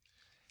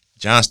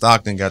 John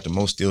Stockton got the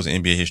most steals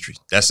in NBA history.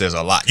 That says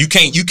a lot. You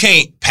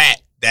can't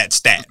pat that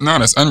stat. No,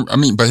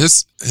 but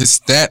his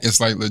stat is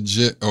like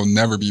legit. It'll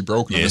never be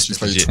broken unless you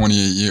play 28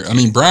 years. I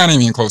mean, Brian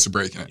ain't even close to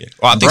breaking it. Yeah.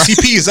 Well, I think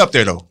CP is up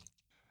there though.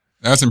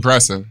 That's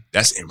impressive.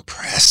 That's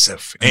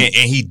impressive. And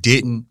he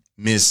didn't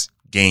miss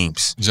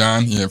games.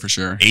 John, yeah, for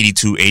sure.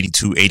 82,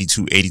 82,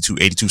 82, 82,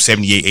 82,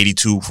 78,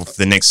 82 for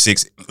the next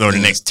 6 or the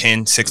next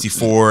 10,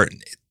 64.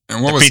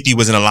 And what 50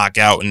 was in a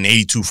lockout and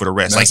 82 for the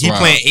rest. Like he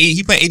playing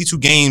 82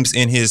 games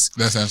in his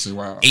that's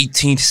absolutely wild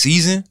 18th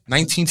season,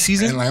 19th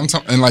season.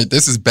 And like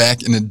this is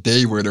back in the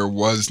day where there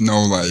was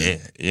no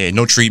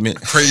no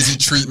treatment, crazy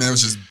treatment. It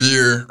was just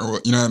beer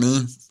or you know what I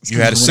mean. You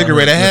had a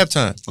cigarette at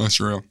halftime. That's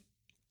real.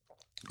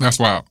 That's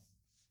wild.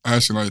 I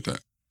actually like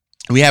that.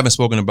 We haven't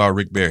spoken about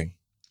Rick Barry.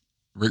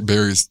 Rick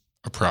Barry's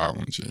a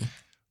problem, G.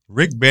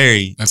 Rick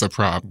Barry, that's a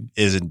problem.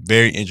 Is a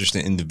very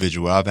interesting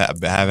individual. I've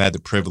had the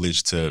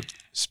privilege to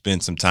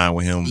spend some time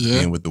with him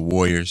being with the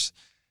Warriors.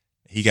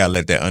 He got to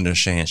let that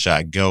underhand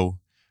shot go.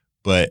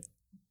 But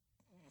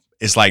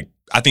it's like,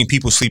 I think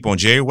people sleep on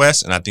Jerry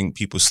West, and I think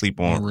people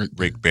sleep on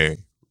Rick Barry.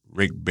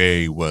 Rick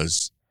Barry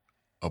was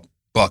a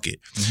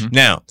bucket. Mm-hmm.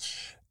 Now,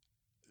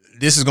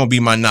 this is going to be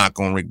my knock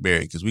on Rick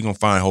Barry because we're going to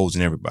find holes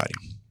in everybody.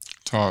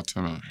 Talk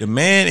to me. The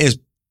man is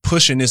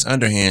pushing this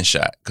underhand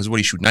shot because what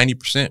he shoot,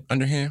 90%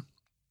 underhand?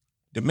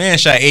 The man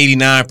shot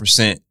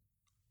 89%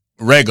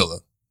 regular.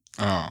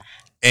 Oh.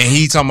 And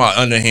he talking about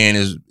underhand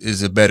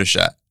is a better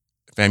shot.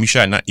 Fam, you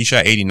shot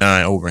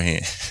 89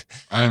 overhand.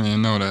 I didn't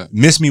even know that.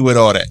 Miss me with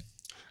all that.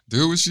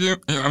 Dude was he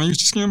was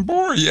just getting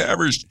bored. He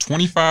averaged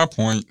 25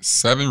 points,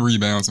 7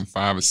 rebounds, and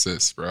 5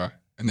 assists, bro.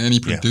 And then he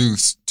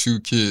produced 2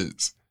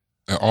 kids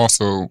that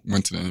also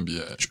went to the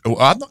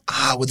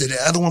NBA. Was it the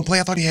other one play?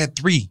 I thought he had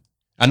 3.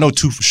 I know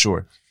 2 for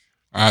sure.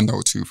 I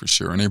know 2 for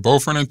sure. And they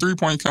both run in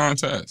 3-point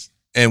contests.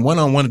 And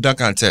one-on-one dunk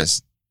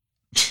contest.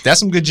 That's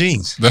some good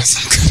genes.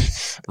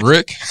 That's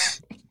Rick.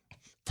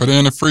 Put it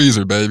in the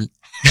freezer, baby.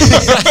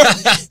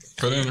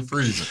 Put it in the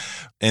freezer.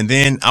 And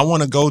then I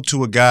want to go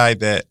to a guy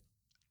that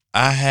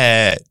I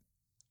had,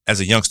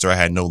 as a youngster, I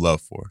had no love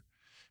for.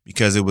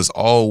 Because it was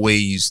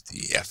always,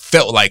 I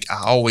felt like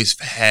I always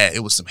had,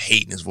 it was some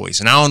hate in his voice.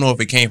 And I don't know if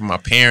it came from my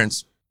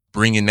parents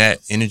bringing that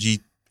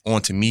energy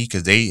onto me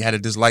because they had a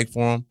dislike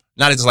for him.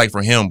 Not a dislike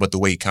for him, but the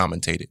way he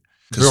commentated.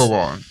 Bill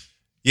Walton.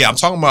 Yeah, I'm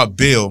talking about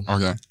Bill.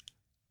 Okay.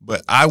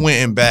 But I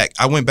went back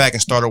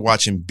and started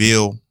watching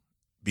Bill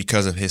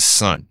because of his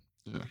son.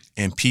 Yeah.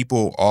 And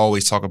people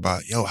always talk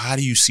about, yo, how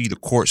do you see the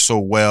court so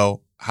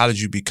well? How did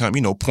you become,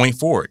 point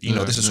forward?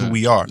 This is who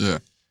we are. Yeah.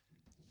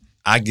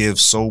 I give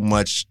so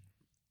much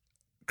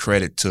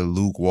credit to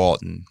Luke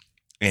Walton,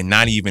 and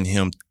not even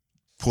him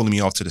pulling me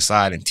off to the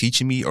side and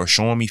teaching me or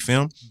showing me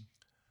film,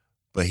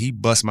 but he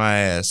bust my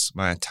ass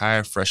my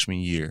entire freshman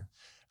year.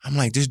 I'm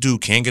like, this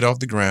dude can't get off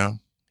the ground.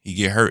 He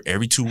get hurt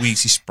every 2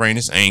 weeks. He sprained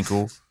his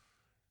ankle.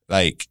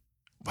 Like,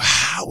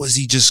 how was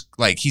he just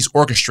like he's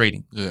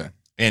orchestrating? Yeah.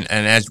 And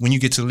as when you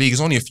get to the league,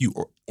 it's only a few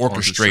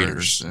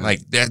orchestrators. Yeah. Like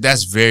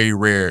that's very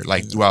rare.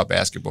 Like throughout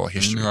basketball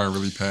history, he knew how to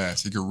really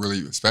pass. He could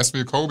really,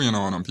 especially with Kobe and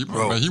on him.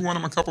 People, he won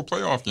him a couple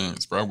playoff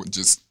games, bro. With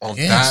just off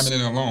diamond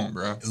it alone,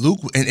 bro. Luke,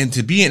 and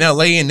to be in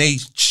LA and they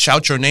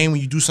shout your name when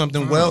you do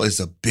something well is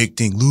a big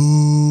thing.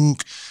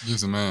 Luke,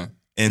 he's a man.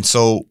 And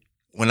so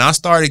when I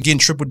started getting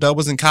triple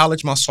doubles in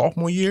college, my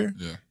sophomore year,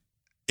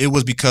 it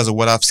was because of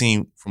what I've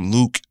seen from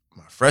Luke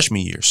my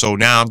freshman year. So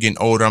now I'm getting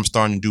older. I'm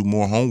starting to do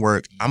more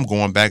homework. I'm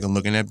going back and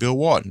looking at Bill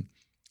Walton.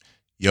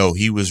 Yo,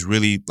 he was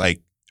really like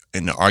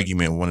in the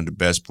argument one of the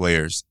best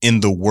players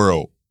in the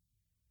world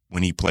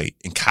when he played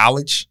in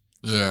college.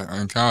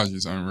 Yeah, in college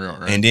he's unreal,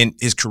 right? And then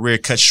his career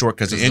cut short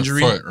because of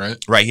injury. Foot, right?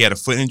 Right, he had a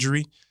foot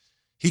injury.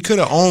 He could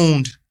have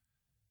owned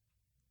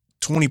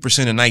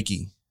 20% of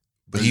Nike,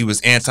 but he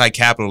was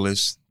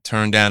anti-capitalist,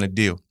 turned down a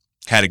deal.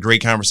 Had a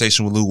great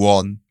conversation with Luke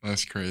Walton.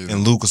 That's crazy.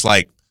 And Luke was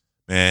like,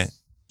 man,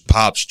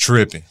 Pop's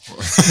tripping.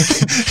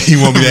 He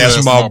want me to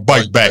ask my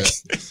bike back.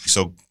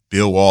 So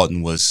Bill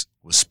Walton was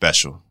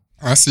special.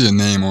 I see a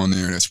name on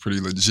there that's pretty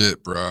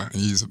legit, bro.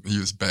 He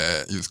was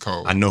bad. He was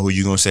cold. I know who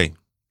you gonna say.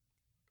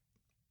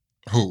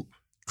 Who?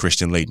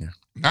 Christian Laettner.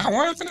 Nah, I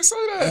wasn't finna say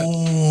that.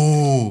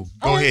 Oh,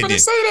 go ahead. I wasn't finna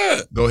say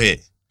that. Go ahead.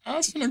 I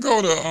was finna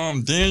go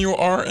to Daniel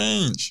R.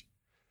 Ainge.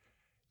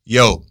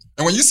 Yo,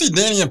 And when you see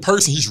Danny in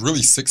person, he's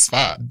really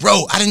 6'5".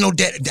 Bro, I didn't know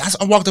that.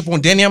 I walked up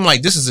on Danny. I'm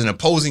like, this is an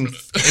imposing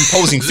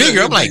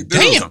figure. I'm like,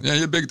 damn. Yeah,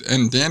 you're big.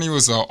 And Danny he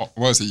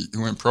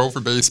went pro for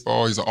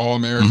baseball. He's an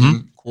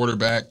All-American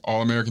quarterback,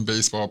 All-American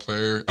baseball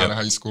player out of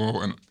high school,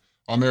 and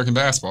All-American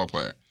basketball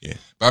player. Yeah.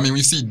 But I mean, when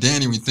you see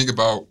Danny, when you think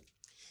about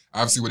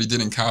obviously what he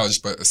did in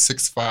college, but a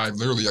 6'5",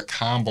 literally a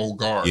combo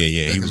guard.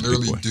 Yeah, that he was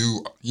literally a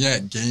big boy. he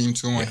had game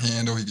to him,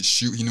 handle. He could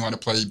shoot. He knew how to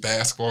play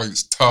basketball. He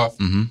was tough.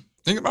 Mm-hmm.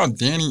 Think about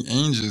Danny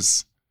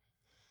Ainge's.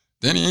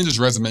 Danny Ainge's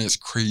resume is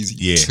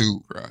crazy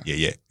too, bro.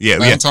 Yeah.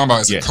 I'm talking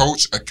about as a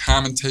coach, a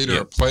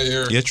commentator, a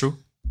player. Yeah, true.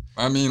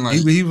 I mean, like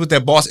he was with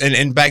that Boston,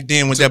 and back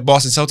then with that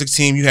Boston Celtics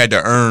team, you had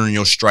to earn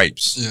your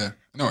stripes. Yeah,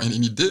 no, and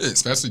he did,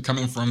 especially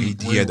coming from.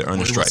 He had to earn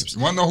the stripes.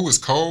 You want to know who was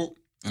cold?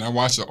 And I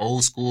watched the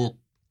old school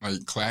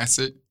like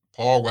classic.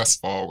 Paul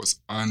Westphal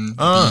was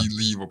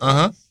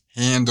unbelievable.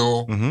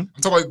 Handle. I'm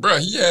talking about, bro.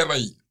 He had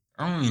like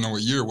I don't even know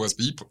what year it was,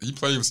 but he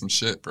played with some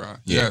shit, bro.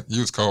 Yeah, he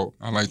was cold.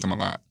 I liked him a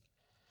lot.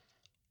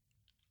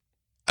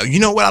 You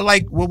know what I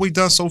like? What we've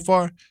done so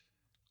far?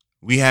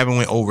 We haven't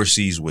went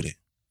overseas with it.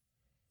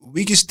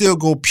 We can still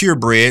go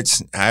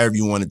purebreds, however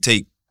you want to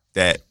take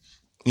that.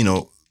 You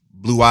know,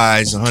 blue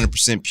eyes,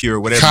 100% pure,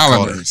 whatever.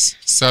 Coloners,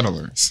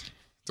 settlers,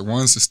 the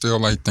ones that still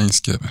like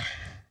Thanksgiving.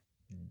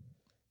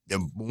 The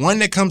one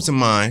that comes to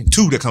mind,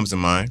 two that comes to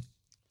mind.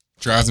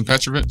 Drazen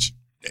Petrovic.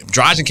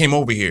 Drazen came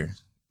over here.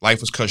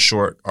 Life was cut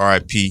short.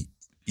 R.I.P.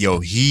 Yo,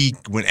 he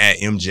went at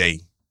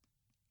MJ.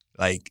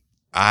 Like,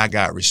 I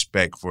got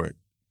respect for it.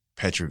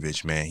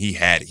 Petrovic, man, he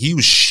had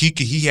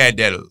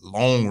that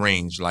long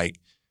range, like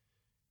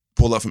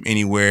pull up from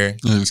anywhere.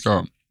 Yeah, it's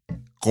called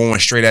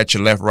going straight at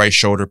your left, right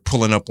shoulder,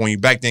 pulling up on you.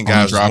 Back then,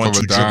 guys,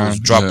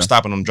 1-2 dribbles,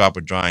 stopping them, drop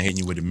a dime, hitting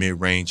you with a mid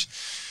range.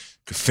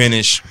 Could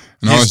finish.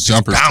 And all his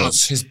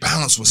jumpers. His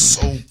balance was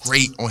so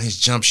great on his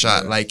jump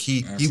shot. Like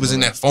he was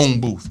in that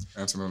phone booth,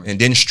 and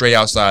didn't stray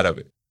outside of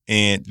it.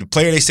 And the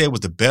player they said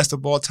was the best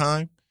of all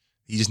time.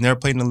 He just never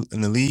played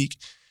in the league.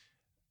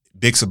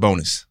 Big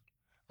Sabonis.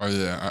 Oh,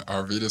 yeah.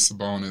 Arvydas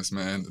Sabonis,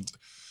 man.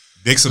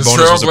 Big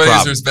Sabonis was a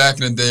problem. The Trailblazers back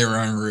in the day were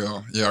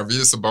unreal. Yeah,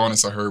 Arvydas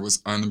Sabonis, I heard,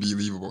 was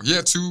unbelievable. He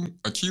had 2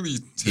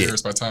 Achilles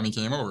tears by the time he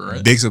came over,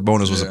 right? Big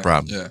Sabonis was a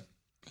problem. Yeah.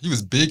 He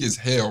was big as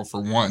hell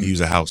for one. He was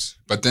a house.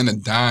 But then the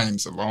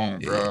dimes alone,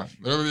 bro.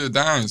 Literally the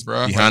dimes,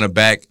 bro. Behind the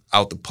back,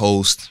 out the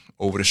post,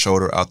 over the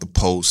shoulder, out the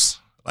post.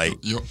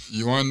 Like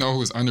You want to know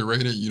who's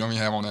underrated you don't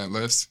even have on that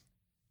list?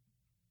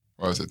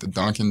 What was it? The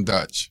Duncan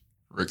Dutch,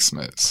 Rick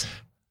Smits.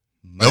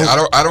 Like,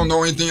 nope. I don't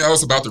know anything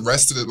else about the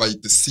rest of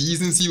the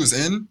seasons he was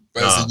in,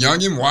 but as a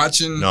youngin'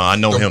 watching I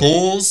know the him.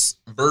 Bulls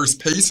versus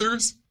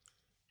Pacers,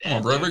 come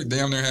on, bro, Rick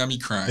damn near had me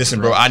crying.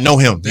 Listen, bro, I know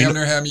him. Damn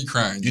near had me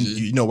crying.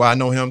 You know why I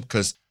know him?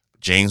 Because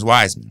James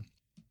Wiseman.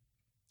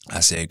 I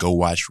said, go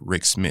watch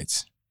Rick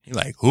Smits. He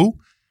like, who?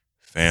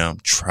 Fam,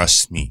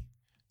 trust me.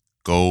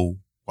 Go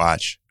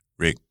watch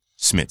Rick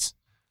Smits.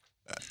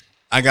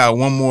 I got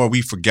one more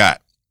we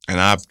forgot,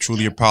 and I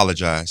truly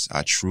apologize.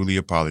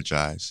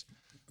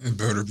 It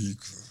better be.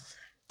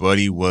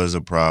 Buddy was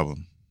a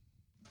problem.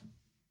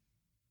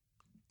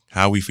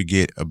 How we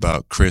forget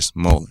about Chris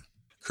Mullin?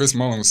 Chris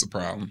Mullin was the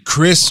problem.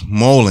 Chris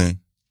Mullin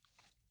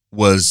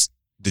was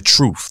the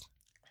truth.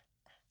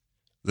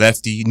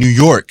 Lefty, New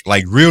York,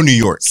 like real New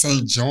York.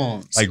 St.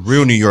 John's. Like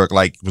real New York,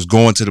 like was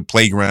going to the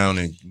playground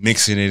and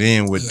mixing it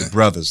in with the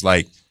brothers.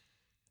 Like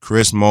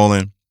Chris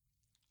Mullin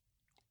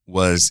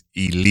was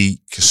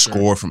elite, could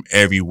score from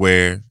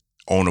everywhere,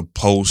 on a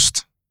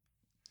post,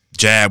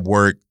 jab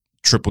work,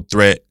 triple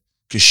threat,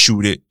 could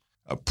shoot it,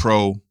 a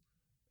pro,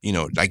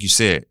 like you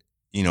said,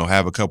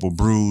 have a couple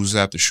brews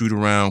after shoot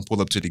around,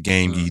 pull up to the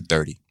game, give you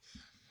 30.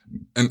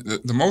 And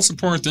the most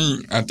important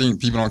thing I think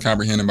people don't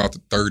comprehend about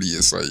the 30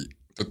 is like,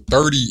 the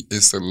 30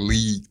 is the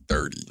league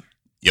 30.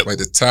 Yep. Like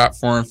the top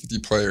 450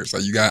 players.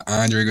 Like you got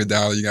Andre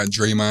Iguodala, you got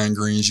Draymond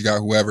Green, you got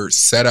whoever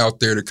set out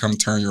there to come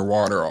turn your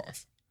water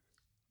off.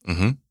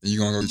 Mm-hmm. And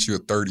you're going to go get you a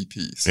 30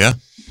 piece. Yeah.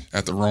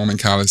 At the Roman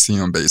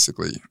Coliseum,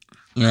 basically.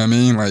 You know what I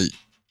mean? Like,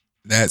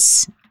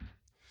 that's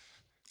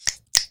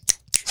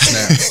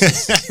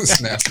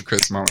snaps for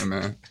Chris Mullin,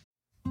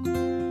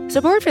 man.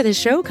 Support for this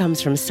show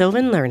comes from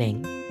Sylvan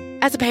Learning.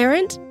 As a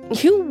parent,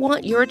 you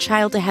want your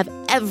child to have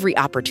every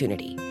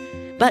opportunity.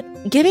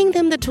 But giving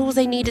them the tools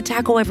they need to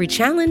tackle every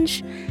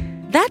challenge,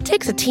 that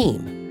takes a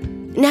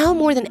team. Now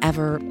more than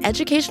ever,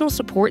 educational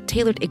support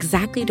tailored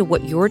exactly to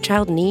what your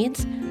child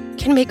needs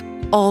can make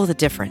all the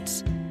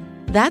difference.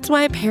 That's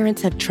why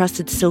parents have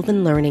trusted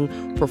Sylvan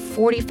Learning for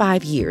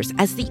 45 years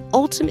as the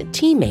ultimate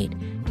teammate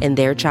in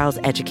their child's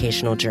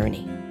educational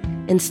journey,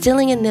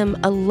 instilling in them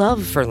a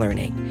love for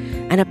learning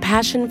and a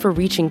passion for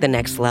reaching the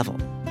next level.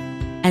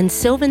 And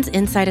Sylvan's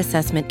Insight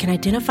Assessment can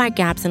identify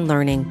gaps in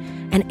learning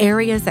and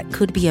areas that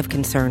could be of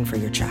concern for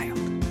your child.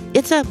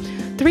 It's a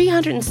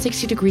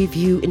 360-degree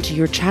view into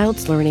your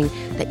child's learning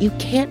that you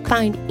can't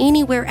find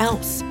anywhere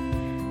else,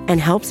 and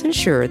helps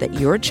ensure that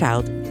your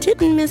child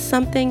didn't miss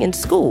something in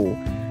school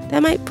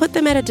that might put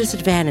them at a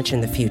disadvantage in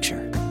the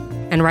future.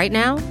 And right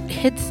now,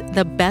 it's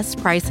the best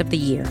price of the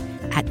year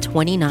at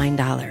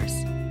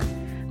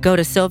 $29. Go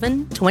to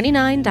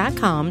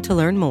sylvan29.com to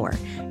learn more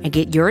and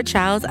get your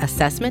child's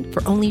assessment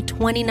for only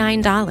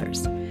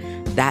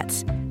 $29.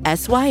 That's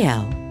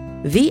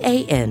SYLVAN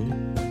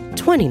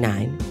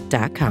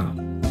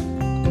 29.com.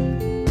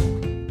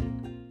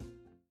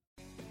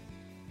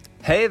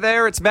 Hey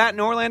there, it's Matt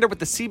Norlander with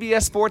the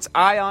CBS Sports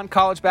Eye on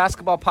College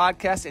Basketball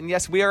Podcast. And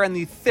yes, we are in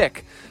the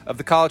thick of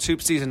the college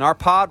hoop season. Our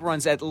pod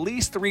runs at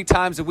least 3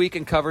 times a week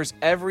and covers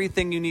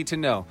everything you need to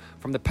know.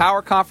 From the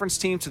power conference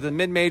team to the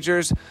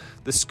mid-majors,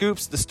 the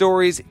scoops, the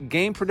stories,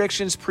 game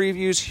predictions,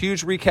 previews,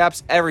 huge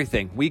recaps,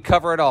 everything. We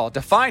cover it all.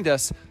 To find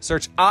us,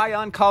 search Eye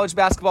on College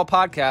Basketball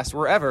Podcast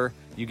wherever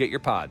you get your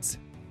pods.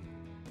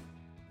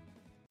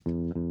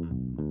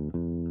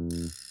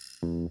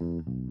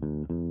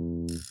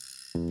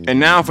 And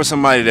now for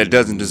somebody that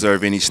doesn't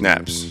deserve any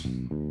snaps.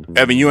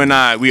 Evan, you and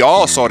I, we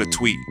all saw the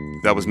tweet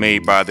that was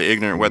made by the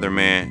ignorant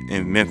weatherman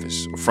in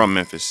Memphis, or from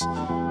Memphis.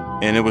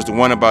 And it was the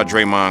one about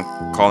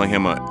Draymond calling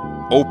him an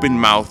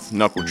open-mouth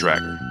knuckle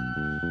dragger.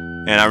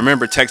 And I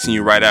remember texting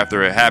you right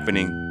after it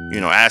happening,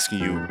 asking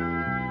you,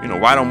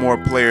 why don't more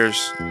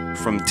players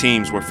from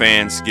teams where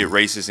fans get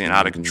racist and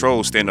out of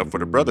control stand up for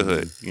the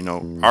brotherhood,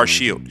 our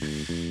shield?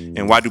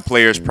 And why do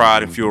players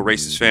pride and fuel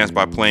racist fans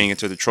by playing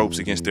into the tropes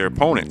against their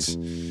opponents?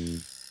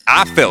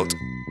 I felt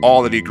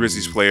all of the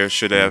Grizzlies players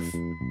should have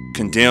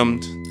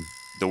condemned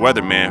the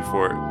weatherman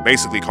for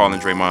basically calling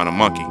Draymond a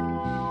monkey.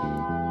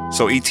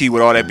 So, E.T.,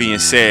 with all that being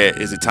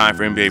said, is it time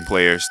for NBA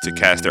players to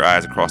cast their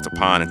eyes across the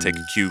pond and take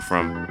a cue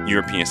from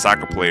European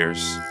soccer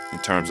players in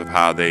terms of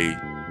how they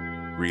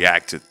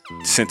react to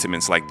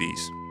sentiments like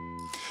these?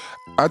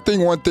 I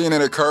think one thing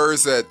that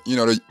occurs that,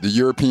 the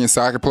European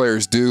soccer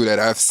players do that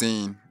I've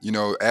seen,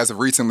 as of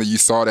recently, you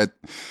saw that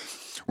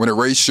when a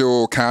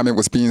racial comment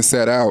was being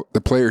set out,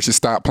 the players just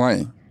stopped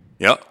playing.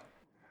 Yep.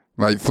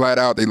 Like, flat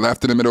out, they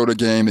left in the middle of the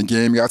game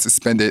got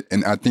suspended,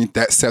 and I think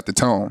that set the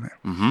tone.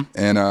 Mm-hmm.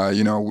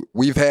 And,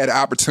 we've had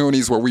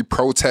opportunities where we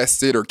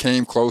protested or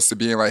came close to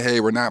being like,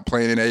 hey, we're not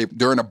playing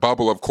during a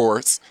bubble, of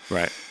course.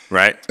 Right.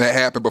 That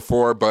happened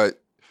before,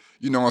 but,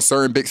 on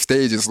certain big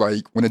stages,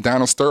 like when the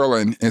Donald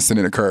Sterling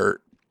incident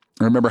occurred,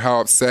 I remember how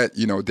upset,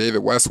 David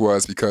West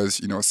was because,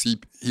 he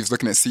was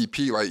looking at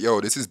CP like, yo,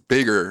 this is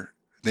bigger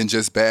than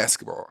just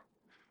basketball.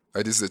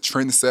 Like, this is a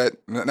trend set,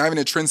 not even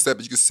a trend set,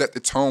 but you can set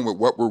the tone with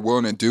what we're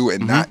willing to do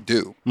and not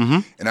do. Mm-hmm.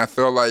 And I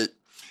feel like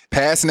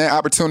passing that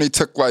opportunity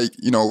took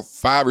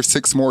 5 or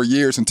 6 more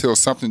years until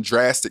something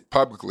drastic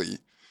publicly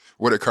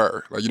would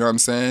occur. Like, you know what I'm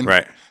saying?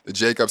 Right. The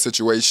Jacob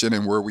situation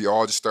and where we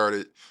all just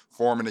started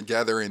forming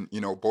together and,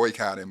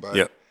 boycotting. But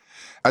yep.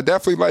 I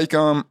definitely like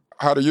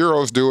how the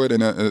Euros do it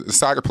and the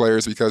soccer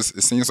players, because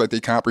it seems like they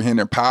comprehend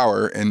their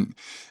power, and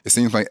it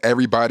seems like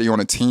everybody on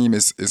a team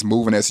is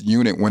moving as a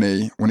unit when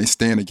they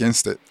stand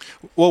against it.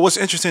 Well, what's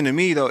interesting to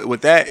me though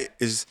with that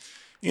is,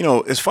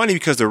 it's funny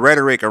because the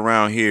rhetoric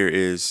around here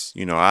is,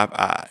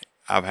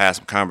 I've had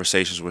some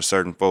conversations with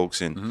certain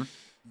folks, and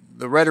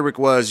the rhetoric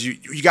was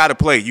you got to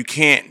play, you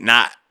can't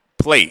not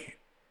play.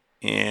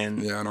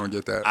 And yeah, I don't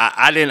get that.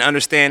 I didn't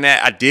understand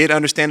that. I did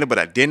understand it, but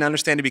I didn't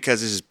understand it because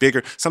this is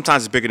bigger.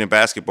 Sometimes it's bigger than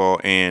basketball,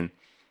 and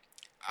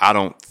I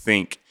don't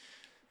think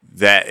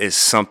that is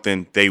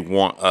something they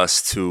want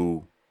us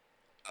to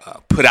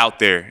put out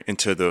there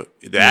into the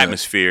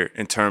atmosphere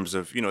in terms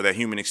of that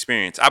human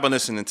experience. I've been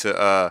listening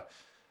to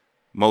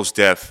Mos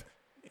Def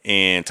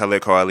and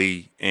Talib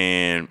Kweli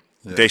and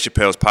Dave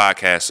Chappelle's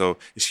podcast, so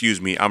excuse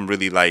me, I'm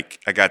really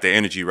I got the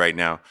energy right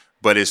now.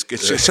 But it's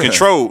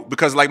controlled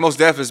because Mos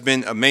Def has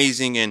been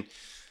amazing, and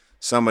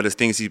some of the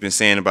things he's been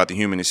saying about the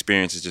human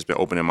experience has just been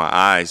opening my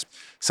eyes.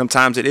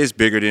 Sometimes it is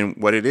bigger than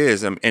what it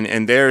is, and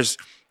there's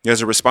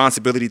a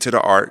responsibility to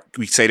the art.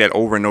 We say that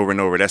over and over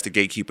and over. That's the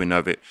gatekeeping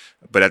of it.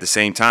 But at the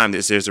same time,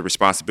 there's a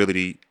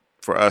responsibility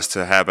for us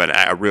to have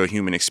a real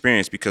human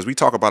experience, because we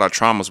talk about our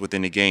traumas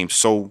within the game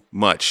so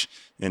much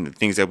and the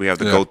things that we have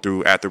to go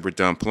through after we're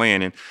done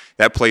playing, and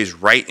that plays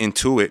right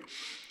into it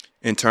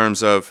in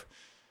terms of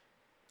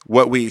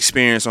what we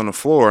experience on the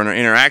floor and our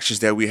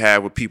interactions that we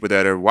have with people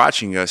that are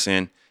watching us.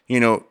 And,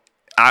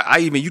 I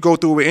even, you go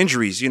through with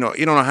injuries, you don't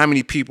know how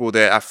many people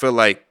that I feel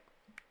like,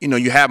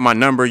 you have my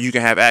number, you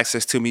can have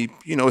access to me.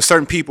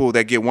 Certain people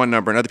that get one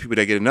number and other people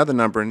that get another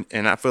number.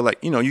 And I feel like,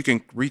 you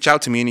can reach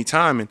out to me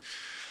anytime. And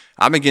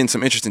I've been getting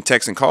some interesting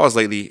texts and calls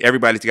lately.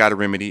 Everybody's got a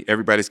remedy.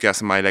 Everybody's got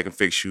somebody that can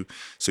fix you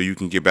so you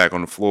can get back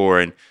on the floor.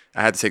 And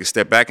I had to take a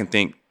step back and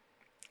think,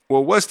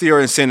 well, what's your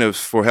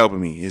incentives for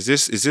helping me? Is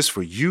this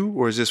for you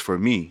or is this for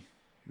me?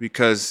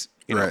 Because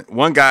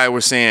one guy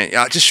was saying,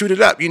 "Yeah, just shoot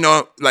it up."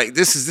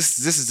 This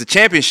is the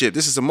championship.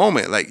 This is a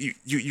moment. Like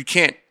you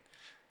can't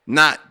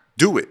not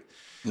do it.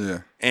 Yeah.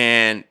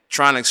 And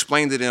trying to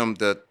explain to them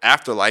the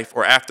afterlife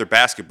or after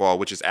basketball,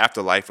 which is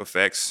afterlife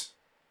effects,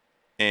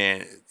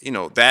 and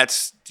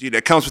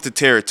that comes with the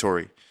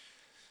territory,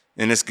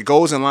 and it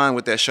goes in line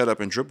with that shut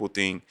up and dribble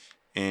thing.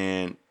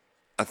 And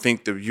I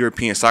think the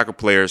European soccer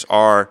players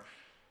are.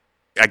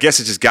 I guess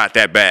it just got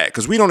that bad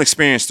because we don't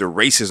experience the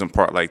racism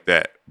part like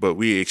that, but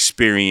we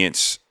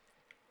experience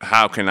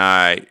how can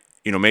I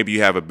maybe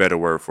you have a better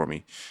word for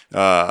me.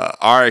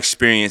 Our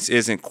experience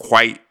isn't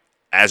quite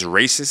as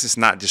racist. It's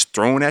not just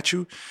thrown at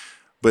you,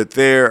 but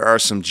there are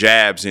some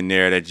jabs in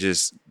there that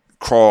just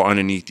crawl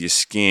underneath your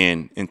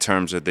skin in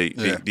terms of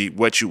the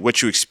what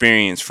you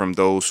experience from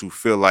those who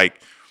feel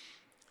like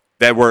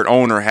that word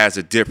owner has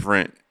a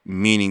different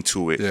meaning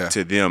to it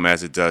to them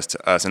as it does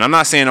to us. And I'm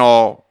not saying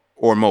all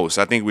or most.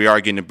 I think we are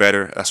getting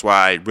better. That's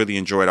why I really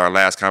enjoyed our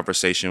last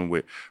conversation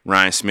with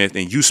Ryan Smith,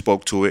 and you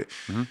spoke to it.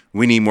 Mm-hmm.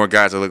 We need more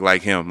guys that look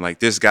like him. Like,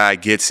 this guy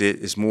gets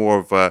it. It's more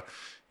of a,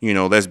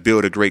 let's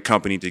build a great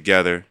company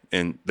together,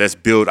 and let's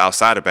build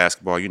outside of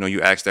basketball.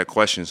 You ask that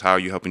question, how are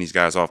you helping these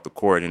guys off the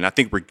court? And I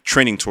think we're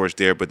trending towards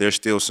there, but there's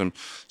still some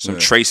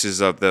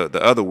traces of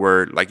the other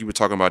word, like you were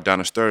talking about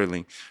Donald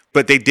Sterling.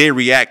 But they did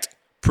react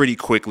pretty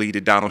quickly to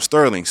Donald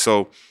Sterling.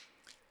 So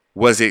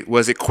was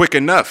it quick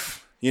enough?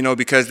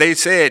 Because they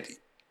said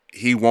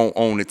he won't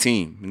own the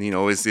team.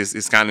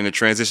 It's kind of in the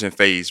transition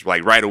phase,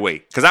 like right away.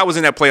 Because I was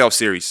in that playoff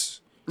series.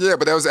 Yeah,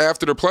 but that was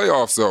after the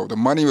playoffs, though. The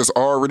money was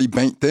already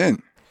banked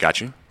in. Got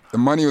you. The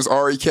money was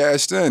already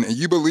cashed in. And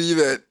you believe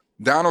that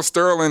Donald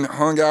Sterling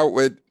hung out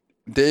with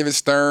David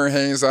Stern,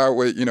 hangs out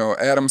with,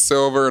 Adam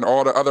Silver and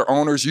all the other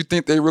owners. You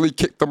think they really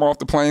kicked them off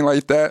the plane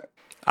like that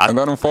and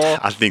let them fall?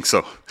 I think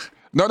so.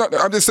 No,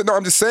 I'm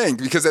just saying,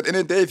 because at the end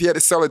of the day, if he had to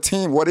sell a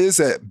team, what is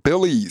that?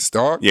 Billy's,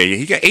 dog. Yeah,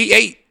 he got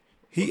 8-8.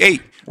 He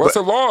ate. What's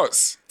the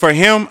loss? For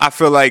him, I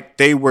feel like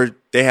they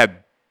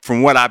had,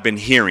 from what I've been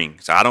hearing,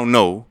 so I don't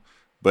know,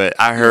 but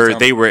I heard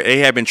they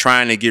had been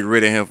trying to get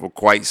rid of him for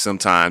quite some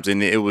time,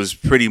 and it was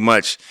pretty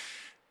much,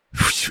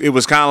 it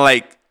was kind of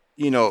like,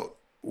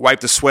 wipe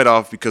the sweat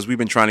off, because we've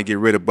been trying to get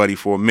rid of Buddy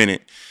for a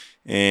minute,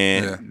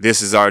 and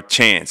this is our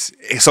chance.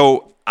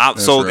 So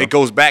it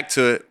goes back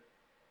to,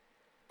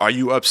 are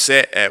you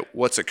upset at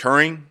what's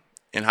occurring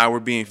and how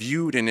we're being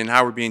viewed and then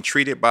how we're being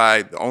treated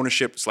by the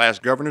ownership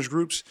 / governors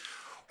groups?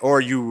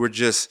 Or you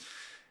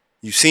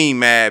seem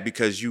mad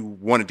because you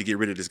wanted to get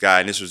rid of this guy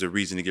and this was a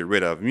reason to get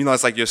rid of him.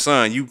 It's like your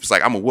son. You was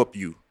like, I'm going to whoop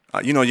you.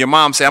 Your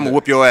mom said, I'm going to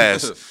whoop your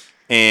ass.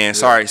 And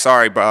sorry,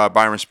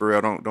 Byron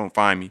Spurrell, don't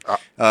find me.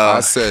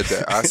 I said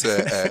that. I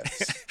said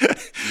ass.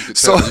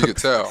 You could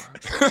tell.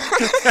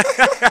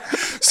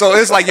 So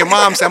it's like your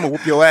mom said, I'm going to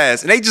whoop your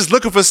ass. And they just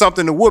looking for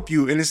something to whoop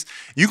you. And it's,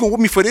 you going to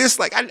whoop me for this?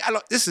 Like,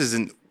 this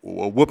isn't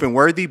whooping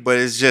worthy, but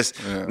it's just,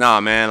 nah,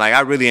 man. Like,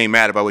 I really ain't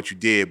mad about what you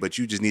did, but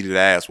you just needed an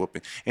ass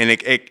whooping. And it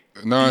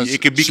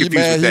could be confused with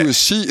that. He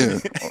was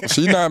cheating.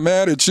 She not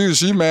mad at you.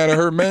 She mad at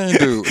her main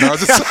dude. No,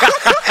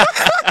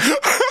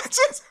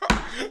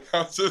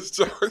 I'm just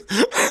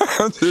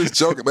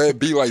joking, man. It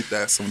be like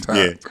that sometimes.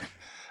 Yeah.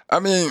 I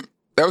mean,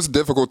 that was a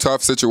difficult,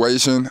 tough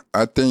situation.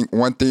 I think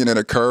one thing that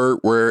occurred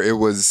where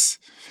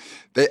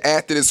they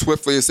acted as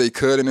swiftly as they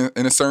could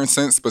in a certain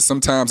sense, but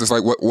sometimes it's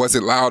like, was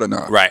it loud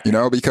enough? Right.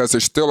 Because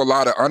there's still a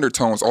lot of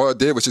undertones. All it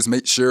did was just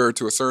make sure,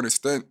 to a certain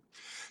extent,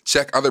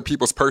 check other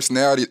people's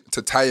personality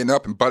to tighten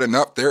up and button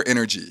up their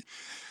energy.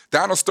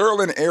 Donald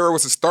Sterling era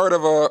was the start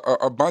of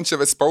a bunch of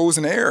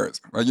exposing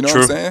errors. Like, you know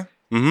True. what I'm saying?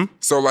 Mm-hmm.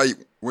 So, like,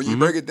 when you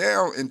break it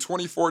down in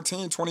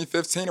 2014,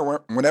 2015,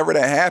 or whenever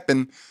that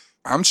happened,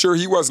 I'm sure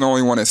he wasn't the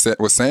only one that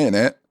was saying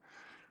that,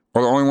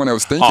 or the only one that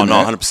was thinking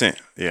that. 100%.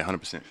 Yeah,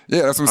 100%.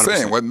 Yeah, that's what I'm 100%.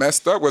 Saying. What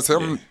messed up was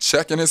him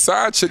checking his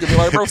side chick and be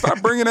like, bro,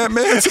 stop bringing that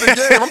man to the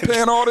game. I'm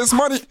paying all this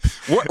money.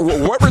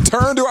 What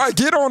return do I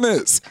get on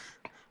this?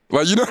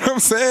 Like, you know what I'm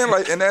saying?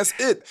 Like, and that's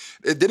it.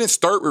 It didn't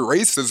start with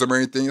racism or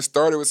anything. It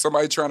started with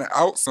somebody trying to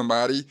out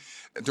somebody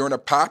during a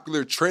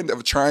popular trend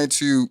of trying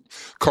to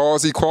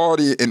cause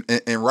equality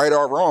and right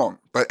or wrong.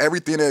 But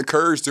everything that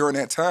occurs during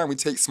that time, we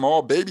take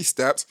small baby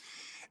steps,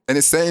 and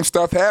the same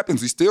stuff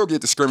happens. We still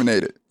get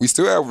discriminated. We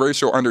still have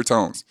racial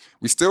undertones.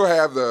 We still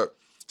have the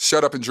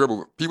shut up and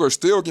dribble. People are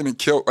still getting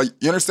killed. Like,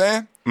 you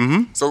understand?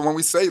 Mm-hmm. So when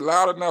we say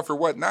loud enough or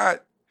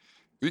whatnot,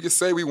 we could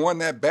say we won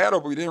that battle,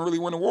 but we didn't really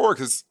win the war,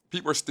 because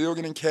people are still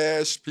getting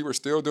cash, people are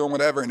still doing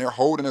whatever, and they're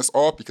holding us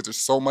off because there's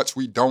so much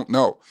we don't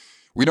know.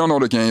 We don't know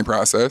the game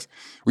process.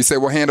 We say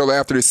we'll handle it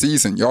after the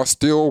season. Y'all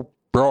still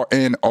brought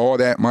in all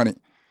that money.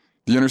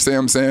 Do you understand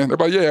what I'm saying? They're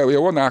like, yeah,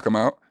 we'll knock them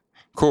out.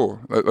 Cool.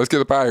 Let's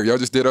get up out of here. Y'all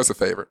just did us a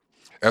favor.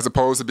 As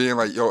opposed to being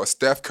like, a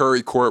Steph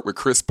Curry court with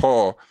Chris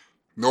Paul,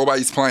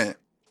 nobody's playing.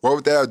 What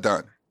would that have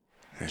done?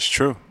 That's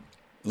true.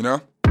 You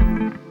know?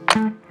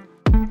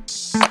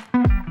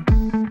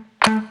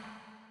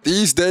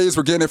 These days,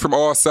 we're getting it from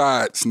all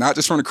sides, not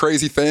just from the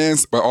crazy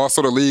fans, but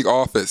also the league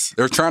office.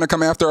 They're trying to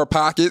come after our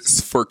pockets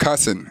for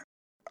cussing.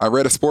 I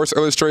read a Sports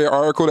Illustrated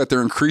article that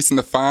they're increasing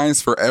the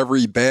fines for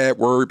every bad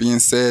word being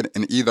said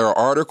in either an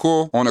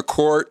article, on a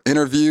court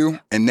interview,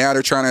 and now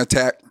they're trying to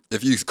attack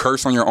if you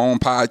curse on your own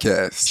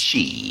podcast.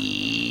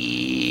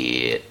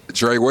 Shit.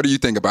 Dre, what do you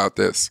think about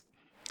this?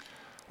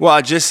 Well,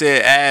 I just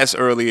said ass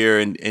earlier,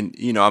 and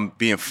I'm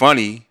being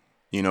funny.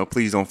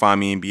 Please don't find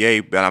me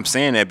NBA, but I'm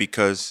saying that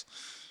because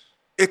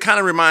it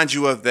kind of reminds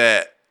you of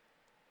that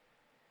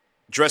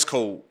dress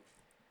code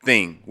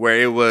thing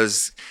where it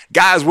was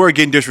guys were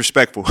getting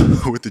disrespectful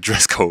with the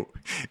dress code.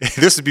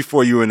 this is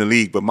before you were in the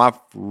league, but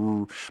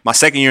my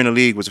second year in the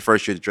league was the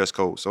first year of the dress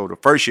code. So the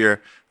first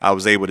year, I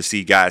was able to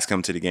see guys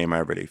come to the game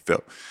however they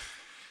felt.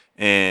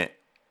 And,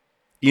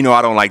 you know,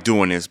 I don't like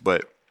doing this,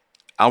 but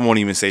I won't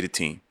even say the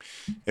team.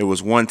 It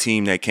was one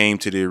team that came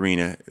to the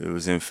arena. It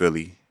was in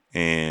Philly.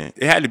 And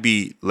it had to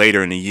be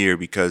later in the year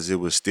because it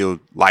was still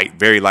light,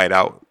 very light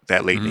out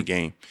that late in the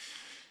game.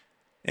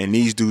 And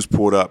these dudes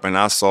pulled up, and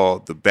I saw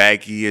the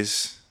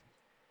baggiest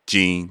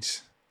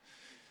jeans,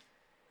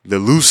 the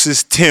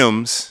loosest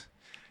Timbs,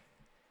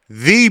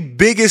 the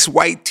biggest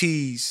white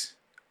tees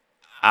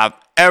I've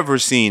ever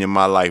seen in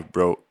my life,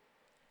 bro.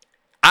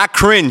 I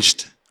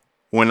cringed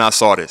when I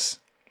saw this.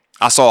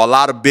 I saw a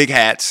lot of big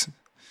hats.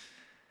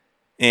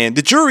 And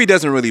the jewelry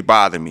doesn't really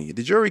bother me.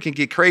 The jewelry can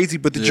get crazy,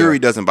 but the jewelry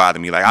doesn't bother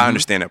me. Like, I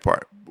understand that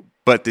part.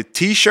 But the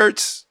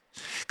T-shirts,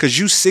 because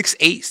you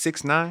 6'8",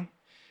 6'9",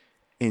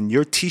 and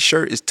your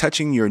T-shirt is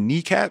touching your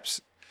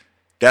kneecaps,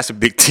 that's a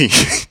big T.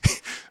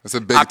 That's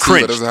a big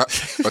T,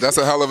 but that's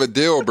a hell of a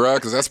deal, bro,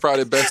 because that's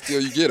probably the best deal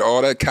you get.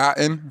 All that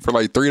cotton for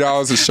like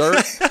 $3 a shirt.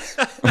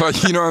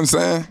 Like, you know what I'm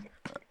saying?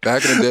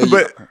 Back in the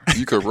day,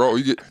 you could roll.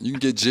 You can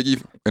get jiggy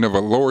in a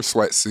velour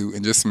sweatsuit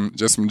and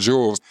just some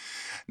jewels.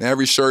 Now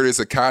every shirt is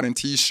a cotton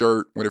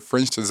T-shirt with a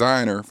French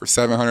designer for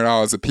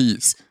 $700 a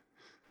piece.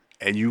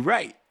 And you're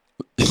right.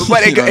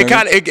 But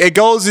it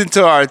goes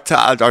into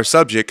our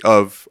subject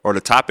of, or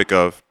the topic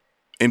of,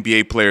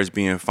 NBA players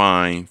being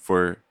fined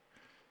for,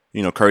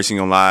 you know, cursing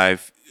on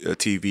live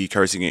TV,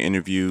 cursing in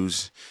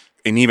interviews,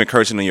 and even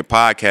cursing on your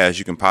podcast.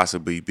 You can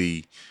possibly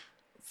be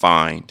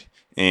fined.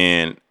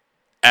 And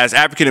as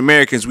African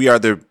Americans, we are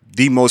the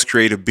most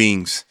creative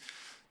beings.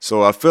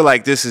 So I feel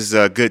like this is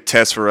a good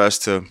test for us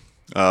to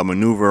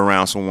maneuver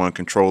around someone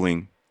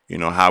controlling, you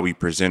know, how we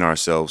present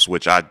ourselves,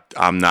 which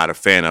I'm not a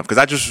fan of.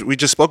 Because we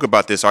just spoke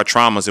about this, our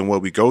traumas and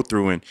what we go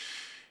through, and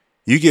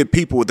you get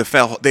people with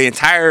the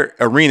entire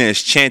arena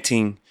is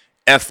chanting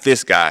F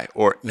this guy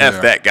or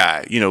F that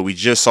guy. You know, we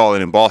just saw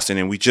it in Boston,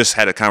 and we just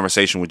had a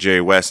conversation with Jerry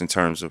West in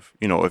terms of,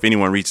 you know, if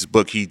anyone reads his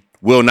book, he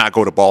will not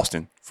go to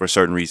Boston for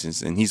certain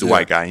reasons, and he's a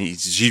white guy.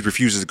 He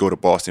refuses to go to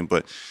Boston,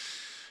 but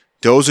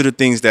those are the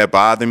things that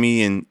bother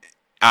me, and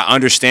I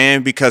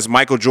understand because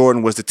Michael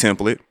Jordan was the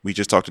template. We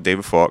just talked to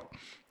David Falk,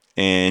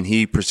 and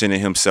he presented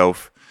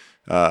himself,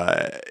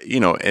 you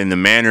know, in the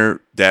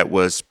manner that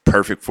was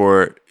perfect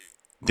for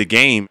the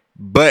game.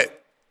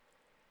 But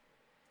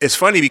it's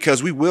funny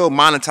because we will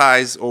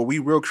monetize, or we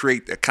will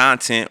create the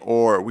content,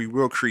 or we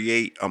will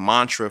create a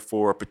mantra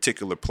for a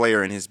particular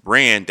player and his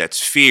brand that's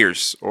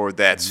fierce, or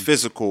that's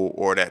physical,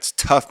 or that's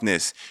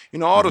toughness, you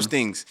know, all those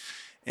things.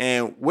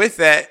 And with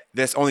that,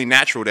 that's only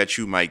natural that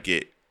you might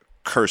get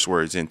curse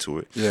words into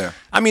it. Yeah.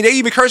 I mean, they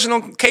even cursing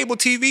on cable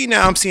TV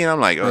now. I'm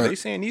like, oh, they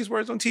saying these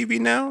words on TV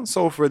now?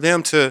 So for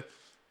them to,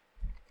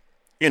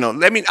 you know,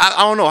 I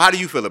don't know. How do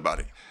you feel about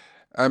it?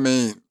 I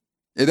mean,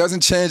 it doesn't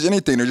change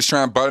anything. They're just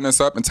trying to button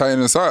us up and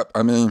tighten us up.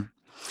 I mean,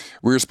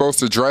 we were supposed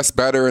to dress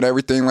better and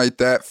everything like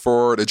that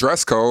for the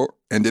dress code.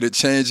 And did it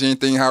change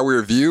anything how we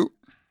were viewed?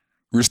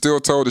 We were still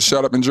told to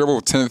shut up and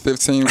dribble 10,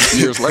 15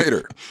 years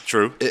later.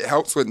 True. It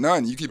helps with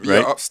none. You could be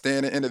an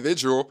upstanding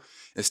individual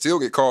and still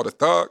get called a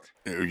thug.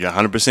 You're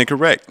 100%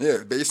 correct.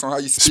 Yeah, based on how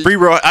you speak.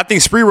 I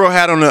think Spree-Row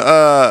had on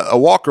a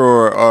Walker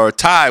or a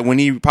tie when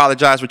he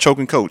apologized for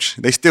choking Coach.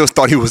 They still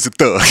thought he was a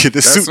thug.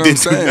 That's what I'm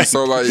saying.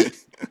 So, like,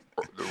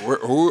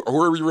 who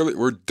are we really?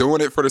 We're doing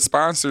it for the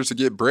sponsors to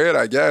get bread,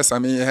 I guess. I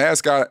mean, it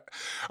has got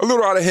a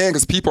little out of hand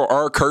because people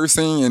are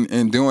cursing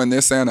and doing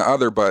this and the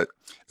other, but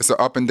it's an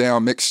up and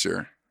down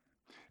mixture.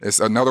 It's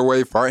another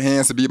way for our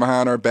hands to be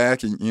behind our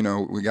back, and, you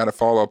know, we got to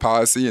follow a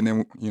policy, and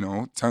then, you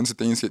know, tons of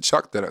things get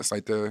chucked at us,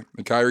 like the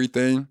Kyrie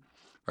thing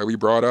that we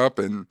brought up,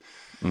 and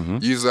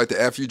usually like the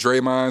FU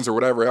Draymonds or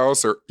whatever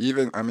else, or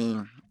even, I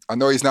mean, I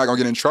know he's not going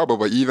to get in trouble,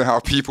 but even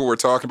how people were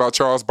talking about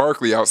Charles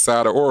Barkley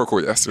outside of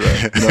Oracle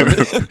yesterday. You know what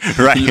I mean?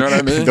 Right. You know what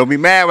I mean? Don't be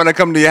mad when I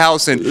come to your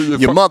house and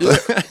your mother.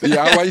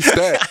 Yeah, I like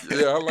that.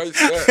 Yeah, I like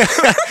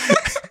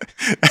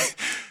that.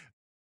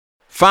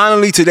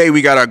 Finally, today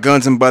we got our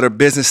Guns and Butter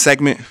business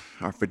segment,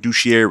 our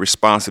fiduciary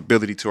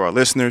responsibility to our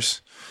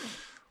listeners.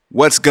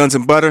 What's Guns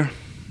and Butter?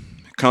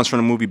 It comes from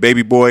the movie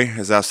Baby Boy,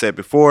 as I've said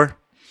before.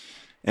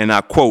 And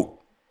I quote,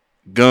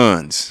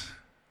 guns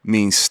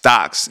means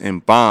stocks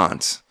and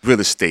bonds, real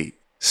estate,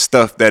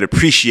 stuff that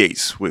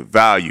appreciates with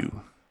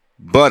value,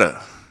 butter,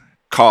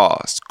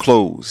 cars,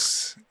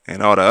 clothes,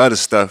 and all the other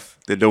stuff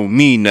that don't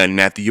mean nothing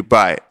after you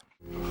buy it.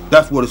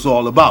 That's what it's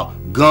all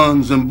about.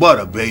 Guns and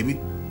butter, baby.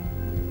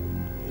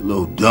 You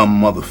little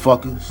dumb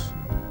motherfuckers.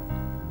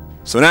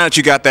 So now that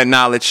you got that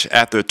knowledge,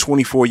 after a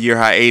 24-year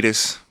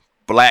hiatus,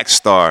 Black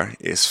Star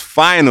is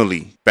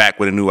finally back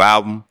with a new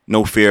album,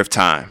 No Fear of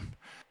Time.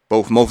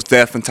 Both Mos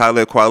Def and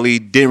Talib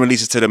Kweli didn't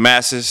release it to the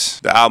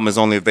masses. The album is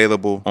only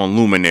available on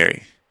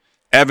Luminary.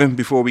 Evan,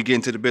 before we get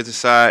into the business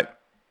side,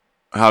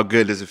 how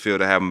good does it feel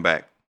to have him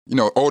back? You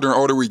know, older and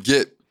older we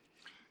get,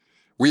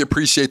 we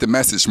appreciate the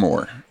message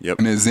more. Yep.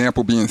 An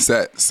example being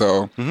set.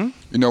 So, you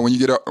know, when you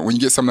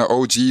get some of the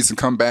OGs and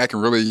come back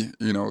and really,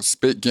 you know,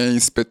 spit game,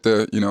 spit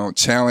the, you know,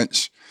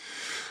 challenge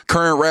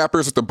current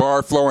rappers with the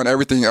bar flow and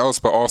everything else,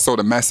 but also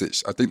the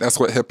message. I think that's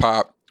what hip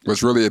hop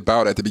was really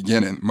about at the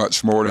beginning,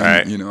 much more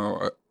than, you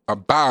know, a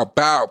bow,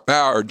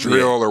 or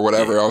drill or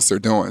whatever else they're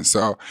doing.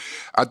 So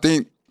I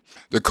think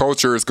the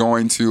culture is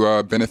going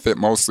to benefit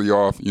mostly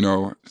off, you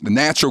know, the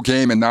natural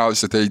game and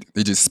knowledge that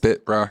they just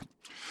spit, bro.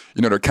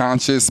 You know, they're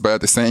conscious, but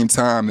at the same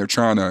time,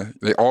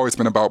 they've always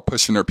been about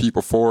pushing their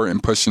people forward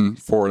and pushing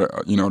for,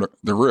 you know,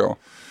 the real.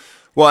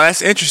 Well,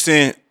 that's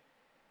interesting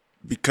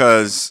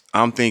because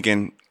I'm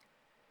thinking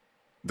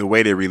the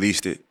way they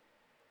released it,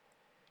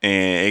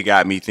 and it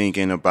got me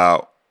thinking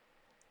about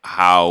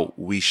how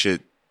we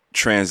should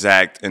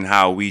transact and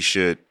how we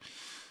should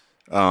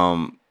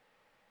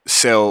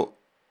sell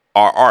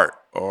our art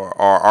or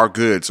our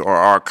goods or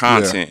our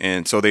content. Yeah.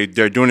 And so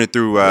they're doing it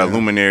through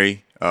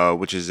Luminary,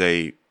 which is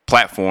a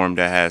platform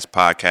that has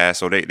podcasts.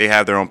 So they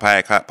have their own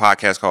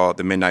podcast called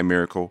The Midnight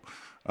Miracle.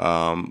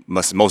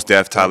 Most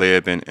Def,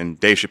 Talib, and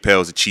Dave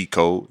Chappelle is a cheat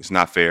code. It's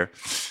not fair.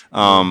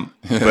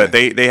 But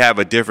they have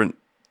a different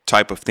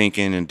type of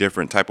thinking and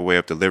different type of way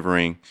of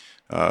delivering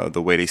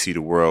the way they see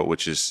the world,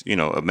 which is, you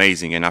know,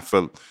 amazing. And I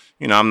feel,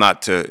 you know, I'm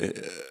not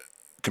to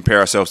compare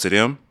ourselves to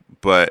them,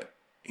 but,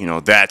 you know,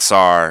 that's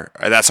our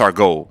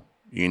goal,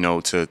 you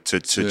know, to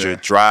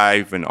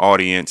drive an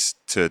audience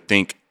to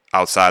think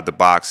outside the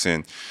box.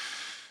 And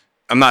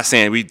I'm not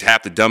saying we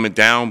have to dumb it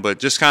down, but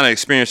just kind of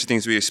experience the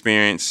things we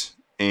experience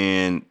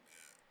and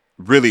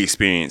really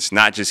experience,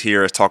 not just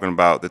hear us talking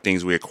about the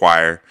things we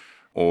acquire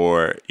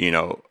or, you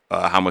know,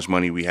 how much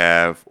money we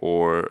have,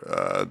 or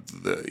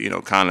the, you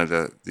know, kind of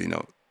the, you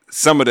know,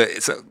 some of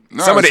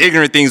the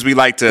ignorant things we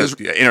like to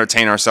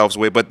entertain ourselves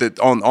with, but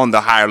on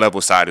the higher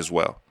level side as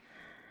well.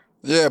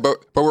 Yeah,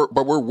 but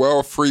we're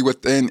well free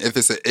within if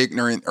it's an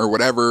ignorant or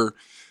whatever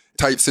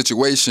type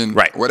situation,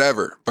 right?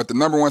 Whatever. But the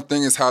number one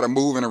thing is how to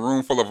move in a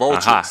room full of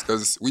vultures,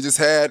 because we just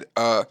had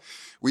a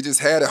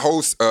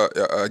host,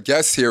 a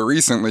guest here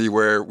recently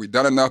where we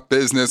done enough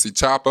business, we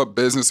chop up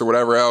business or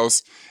whatever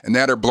else, and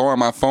now they're blowing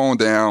my phone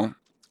down,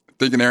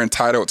 thinking they're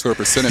entitled to a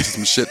percentage of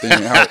some shit they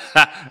ain't help.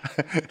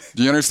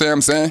 Do you understand what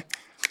I'm saying?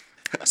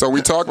 So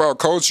we talk about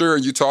culture,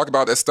 and you talk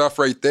about that stuff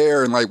right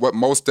there, and like what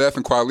Mos Def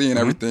and Kweli and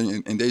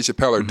everything and Dave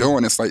Chappelle are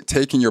doing. It's like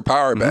taking your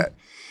power back.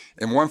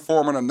 In one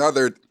form or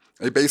another,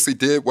 they basically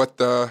did what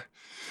the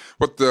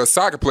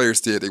soccer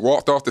players did. They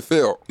walked off the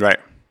field. Right.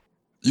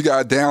 You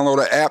got to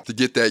download an app to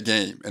get that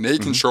game, and they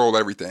control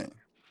everything.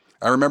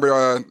 I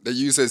remember they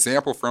used an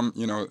example from,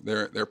 you know,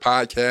 their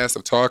podcast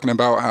of talking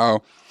about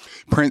how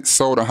Prince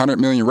sold 100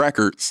 million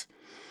records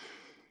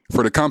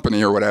for the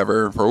company or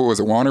whatever. For what was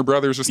it, Warner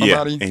Brothers or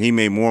somebody? Yeah, and he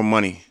made more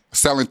money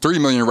selling 3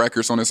 million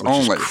records on his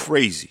own label.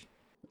 Crazy.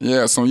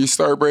 Yeah, so when you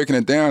start breaking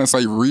it down, it's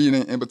like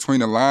reading in between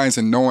the lines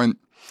and knowing,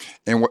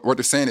 and what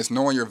they're saying is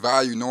knowing your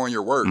value, knowing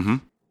your worth.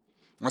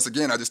 Once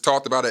again, I just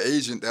talked about an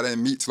agent that I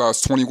didn't meet till I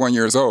was 21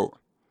 years old.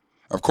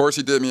 Of course,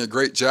 he did me a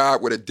great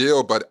job with a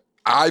deal, but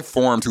I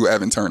formed who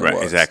Evan Turner was.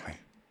 Right, exactly.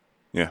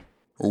 Yeah.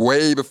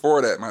 Way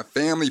before that, my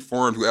family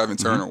formed who Evan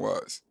Turner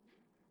was.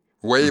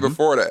 Way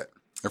before that.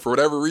 And for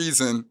whatever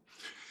reason,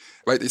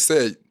 like they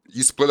said,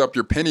 you split up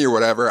your penny or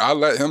whatever, I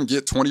let him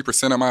get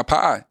 20% of my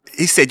pie.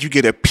 He said you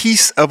get a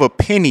piece of a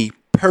penny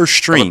per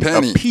stream.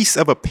 A piece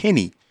of a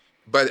penny.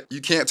 But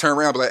you can't turn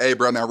around and be like, hey,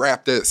 bro, now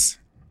rap this.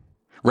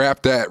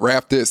 Rap that,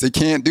 rap this. They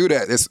can't do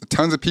that. There's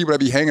tons of people that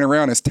be hanging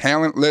around as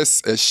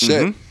talentless as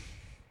shit.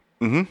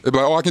 They'll be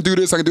like, oh, I can do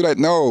this, I can do that.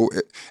 No,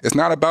 it's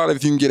not about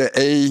if you can get an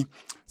A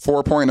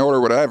 4.0 or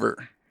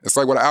whatever. It's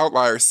like what an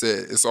outlier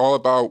said. It's all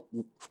about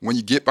when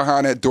you get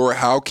behind that door,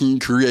 how can you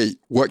create?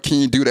 What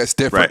can you do that's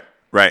different?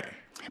 Right.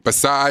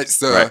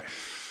 Besides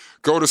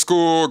go to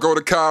school, go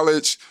to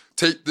college,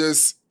 take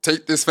this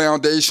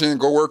foundation,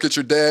 go work at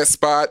your dad's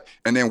spot,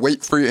 and then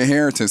wait for your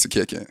inheritance to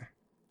kick in.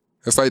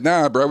 It's like,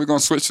 nah, bro, we're going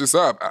to switch this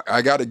up.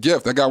 I got a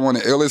gift. I got one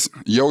of the illest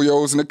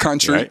yo-yos in the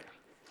country. Right.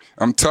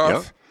 I'm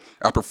tough. Yep.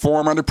 I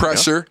perform under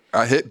pressure. Yep.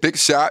 I hit big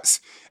shots.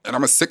 And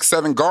I'm a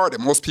 6'7" guard that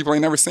most people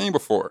ain't never seen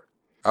before.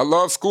 I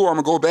love school. I'm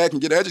going to go back and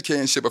get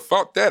educated and shit, but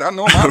fuck that. I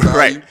know my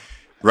value.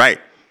 Right.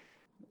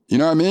 You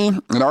know what I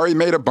mean? And I already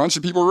made a bunch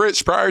of people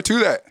rich prior to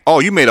that. Oh,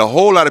 you made a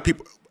whole lot of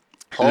people.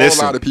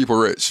 Lot of people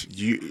rich.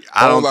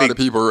 A lot of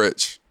people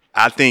rich.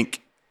 I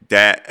think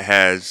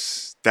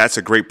that's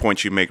a great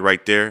point you make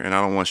right there. And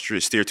I don't want to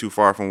steer too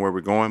far from where we're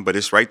going, but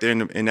it's right there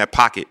in that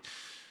pocket.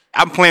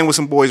 I'm playing with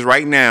some boys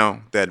right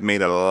now that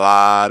made a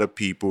lot of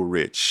people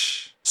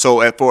rich.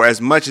 So for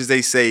as much as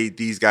they say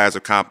these guys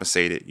are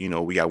compensated, you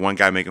know, we got one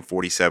guy making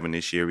 47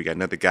 this year. We got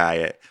another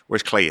guy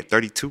where's Clay at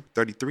 32,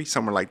 33,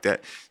 somewhere like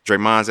that.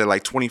 Draymond's at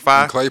like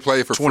 25. And Clay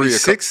played for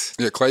 26.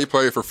 free. Clay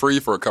played for free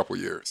for a couple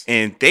years.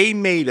 And they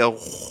made a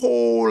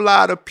whole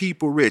lot of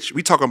people rich.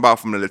 We talking about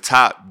from the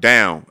top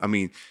down. I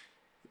mean,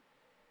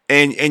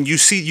 and you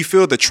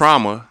feel the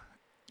trauma,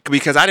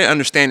 because I didn't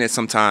understand it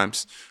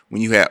sometimes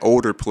when you had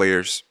older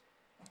players.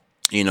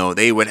 You know,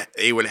 they would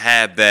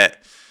have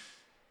that,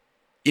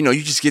 you know,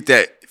 you just get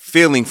that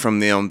feeling from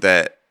them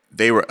that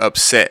they were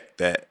upset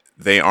that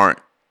they aren't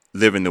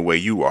living the way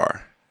you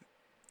are,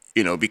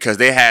 you know, because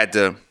they had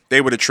to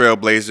they were the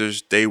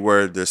trailblazers. They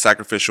were the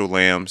sacrificial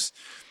lambs.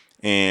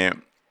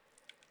 And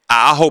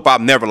I hope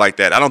I'm never like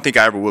that. I don't think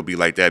I ever will be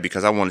like that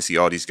because I want to see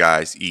all these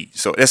guys eat.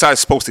 So that's how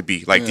it's supposed to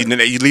be. Like, you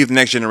leave the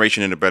next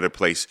generation in a better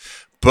place.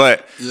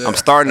 But I'm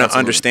starting to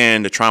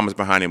understand the traumas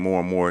behind it more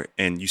and more.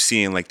 And you're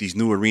seeing, like, these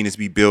new arenas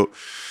be built.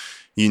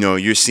 You know,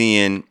 you're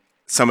seeing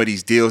some of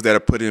these deals that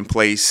are put in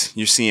place.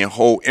 You're seeing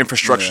whole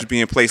infrastructures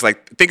being in place.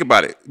 Like, think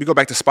about it. We go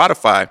back to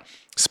Spotify.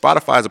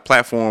 Spotify is a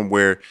platform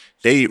where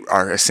they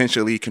are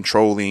essentially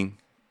controlling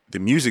the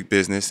music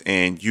business,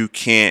 and you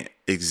can't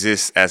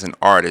exist as an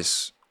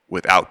artist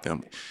without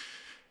them.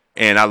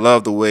 And I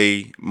love the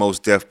way Mos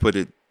Def put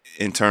it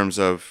in terms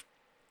of,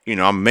 you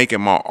know, I'm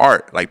making my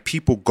art. Like,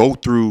 people go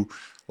through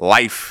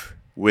life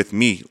with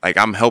me. Like,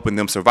 I'm helping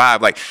them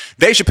survive. Like,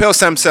 Dave Chappelle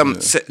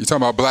You talking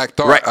about Black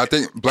Thought? Right. I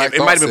think Black Thought.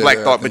 It might have been Black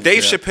Thought. But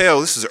Dave Chappelle,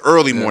 this is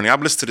early morning.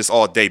 I've listened to this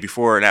all day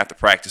before and after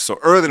practice. So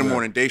early in the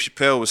morning, Dave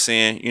Chappelle was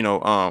saying, you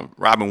know,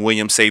 Robin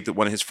Williams saved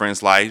one of his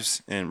friends'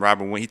 lives. And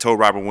he told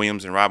Robin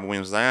Williams, and Robin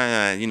Williams was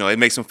like, you know, it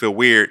makes him feel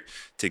weird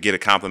to get a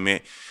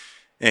compliment.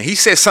 And he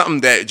said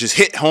something that just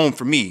hit home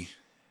for me.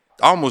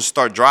 I almost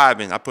start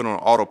driving. I put on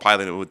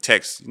autopilot with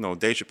text. You know,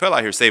 Dave Chappelle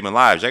out here saving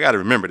lives. I got to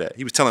remember that.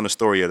 He was telling the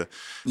story of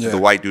the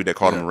white dude that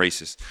called him a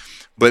racist.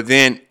 But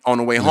then on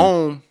the way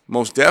home,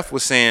 Mos Def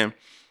was saying,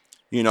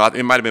 you know,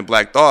 it might have been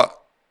Black Thought.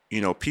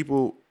 You know,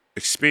 people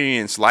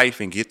experience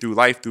life and get through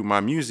life through my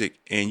music.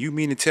 And you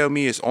mean to tell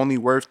me it's only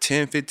worth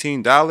 $10,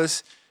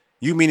 $15?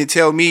 You mean to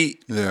tell me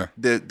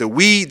the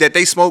weed that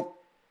they smoke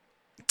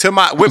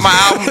with my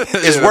album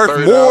is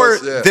worth more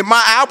than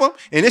my album?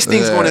 And this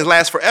thing's going to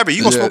last forever.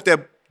 You're going to smoke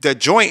that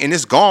joint and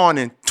it's gone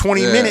in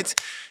 20 minutes.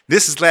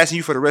 This is lasting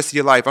you for the rest of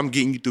your life. I'm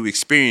getting you through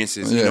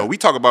experiences. You know, we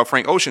talk about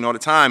Frank Ocean all the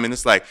time, and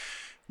it's like,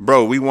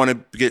 bro, we want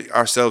to get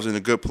ourselves in a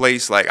good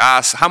place. Like,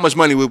 how much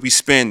money would we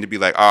spend to be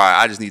like, all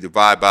right, I just need to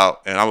vibe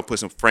out and I'm going to put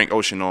some Frank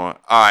Ocean on.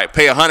 All right,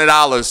 pay $100,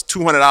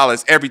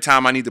 $200 every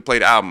time I need to play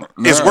the album.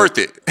 It's worth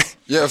it.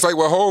 Yeah, it's like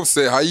what Hov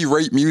said, how you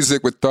rate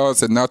music with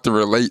thoughts and not to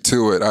relate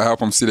to it. I help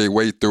them see their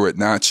way through it,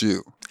 not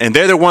you. And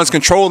they're the ones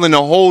controlling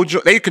the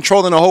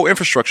whole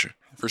infrastructure.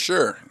 For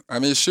sure. I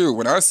mean, shoot,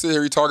 when I sit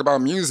here, you talk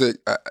about music,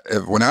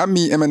 when I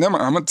meet Eminem,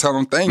 I'm going to tell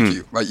him thank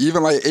you. Like,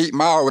 even like 8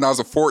 Mile when I was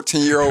a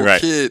 14-year-old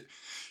kid,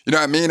 you know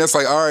what I mean? It's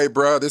like, all right,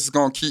 bro, this is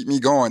going to keep me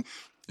going.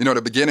 You know,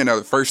 the beginning of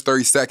the first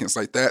 30 seconds,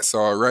 like, that's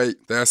all right.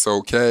 That's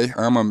okay.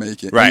 I'm going to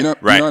make it. Right, you know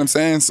what I'm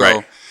saying?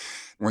 So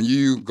when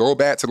you go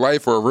back to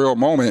life for a real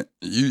moment,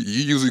 you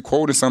usually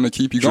quoted something to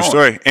keep you going. True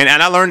story. And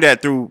I learned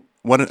that through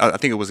I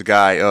think it was a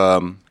guy,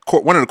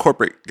 one of the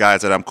corporate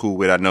guys that I'm cool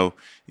with, I know.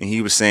 And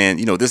he was saying,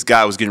 you know, this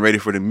guy was getting ready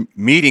for the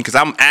meeting because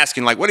I'm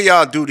asking, like, what do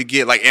y'all do to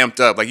get, like,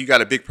 amped up? Like, you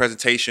got a big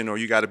presentation or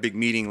you got a big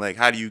meeting. Like,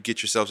 how do you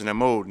get yourselves in that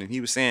mode? And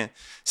he was saying,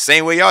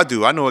 same way y'all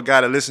do. I know a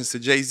guy that listens to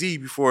Jay-Z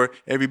before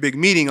every big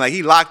meeting. Like,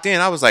 he locked in.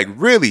 I was like,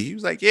 really? He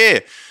was like, yeah.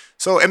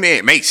 So, I mean,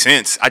 it makes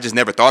sense. I just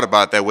never thought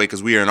about it that way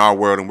because we are in our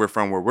world and we're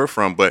from where we're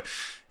from. But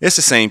it's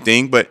the same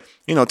thing. But,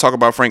 you know, talk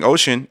about Frank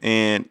Ocean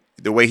and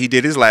the way he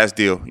did his last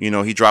deal. You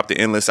know, he dropped the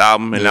Endless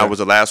album and that was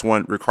the last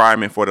one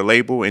requirement for the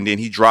label. And then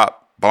he dropped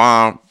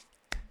Bomb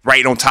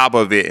right on top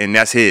of it, and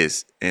that's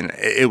his. And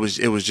it was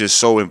just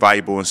so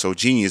invaluable and so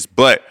genius.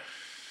 But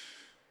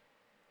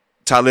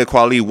Talib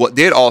Kweli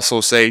did also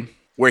say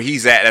where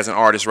he's at as an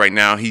artist right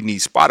now, he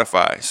needs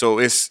Spotify. So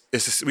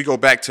we go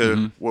back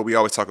to what we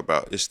always talk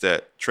about. It's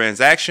that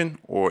transaction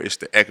or it's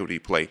the equity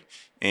play.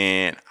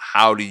 And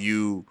how do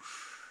you,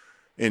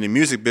 in the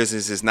music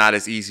business, it's not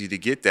as easy to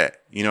get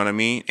that. You know what I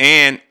mean?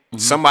 And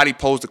somebody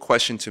posed a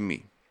question to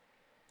me.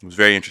 It was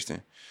very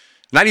interesting.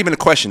 Not even a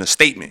question, a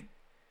statement.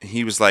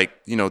 He was like,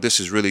 you know, this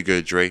is really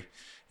good, Dre.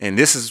 And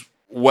this is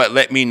what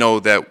let me know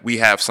that we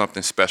have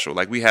something special.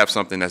 Like, we have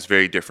something that's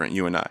very different,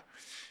 you and I.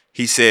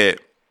 He said,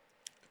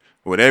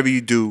 whatever you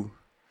do,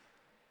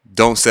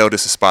 don't sell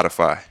this to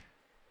Spotify.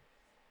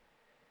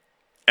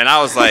 And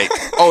I was like,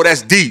 oh,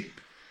 that's deep.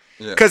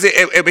 Because,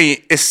 I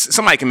mean,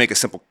 somebody can make a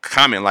simple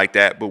comment like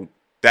that, but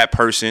that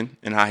person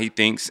and how he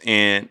thinks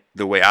and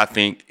the way I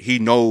think, he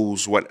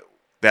knows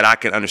that I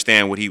can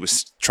understand what he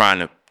was trying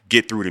to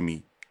get through to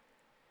me.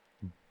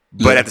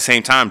 But at the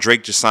same time,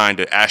 Drake just signed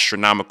an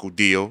astronomical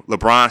deal.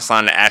 LeBron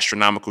signed an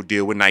astronomical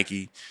deal with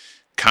Nike.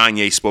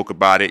 Kanye spoke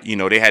about it. You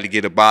know, they had to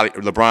get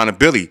LeBron a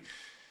Billy.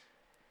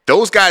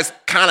 Those guys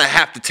kind of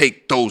have to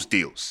take those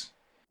deals.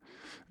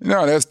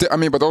 No,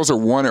 but those are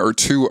one or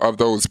two of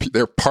those.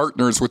 They're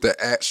partners with the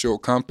actual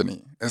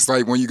company. It's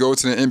like when you go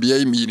to the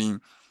NBA meeting,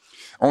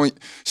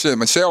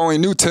 Michelle only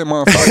knew 10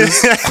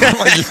 motherfuckers.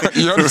 Like,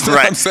 you understand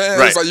what I'm saying?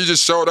 Right. It's like you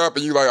just showed up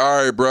and you like,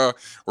 all right, bro,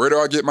 where do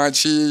I get my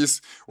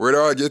cheese? Where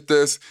do I get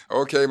this?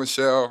 Okay,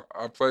 Michelle,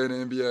 I play in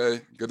the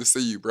NBA. Good to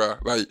see you, bro.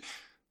 Like,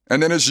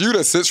 and then it's you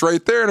that sits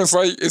right there, and it's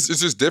like it's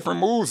just different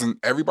moves, and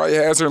everybody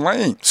has their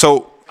lane.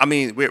 So, I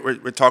mean,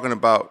 we're talking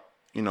about,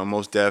 you know,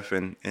 Mos Def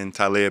and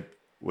Talib,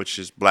 which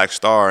is Black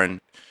Star, and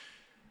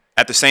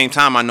at the same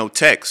time, I know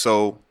Tech,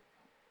 so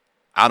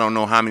I don't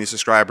know how many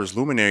subscribers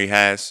Luminary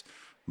has.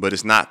 But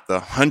it's not the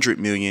 100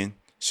 million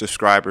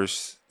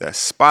subscribers that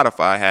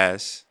Spotify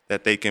has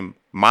that they can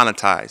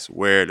monetize,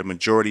 where the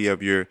majority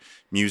of your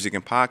music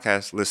and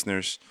podcast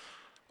listeners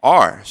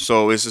are.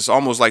 So it's just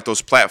almost like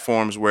those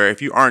platforms where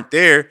if you aren't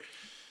there,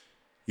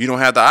 you don't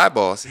have the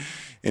eyeballs.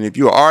 And if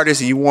you're an artist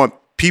and you want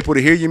people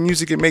to hear your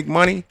music and make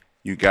money,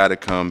 you got to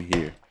come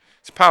here.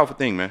 It's a powerful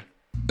thing, man.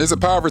 It's a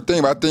powerful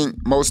thing, but I think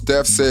Mos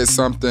Def said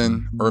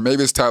something, or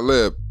maybe it's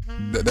Talib,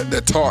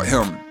 that taught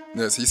him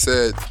this. He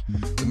said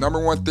the number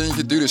one thing you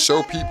can do to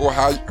show people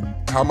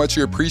how much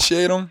you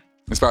appreciate them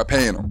is by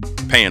paying them.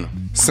 Paying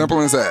them.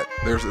 Simple as that.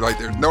 There's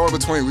no in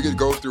between. We could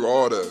go through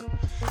all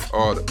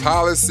the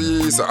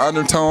policies, the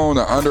undertone,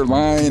 the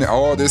underline,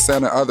 all this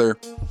and the other.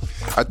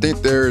 I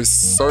think there's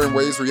certain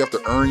ways where you have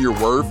to earn your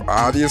worth,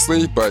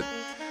 obviously, but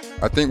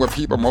I think what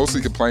people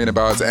mostly complain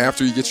about is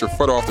after you get your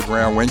foot off the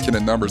ground, when can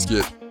the numbers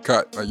get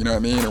cut? Like, you know what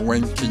I mean? Or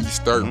when can you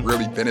start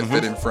really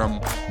benefiting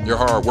from your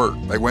hard work?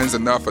 Like, when's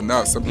enough?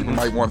 Some people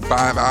might want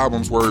 5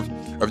 albums worth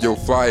of your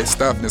fly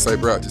stuff, and it's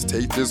like, bro, just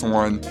take this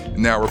one, and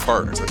now we're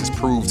partners. I just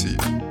proved to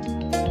you.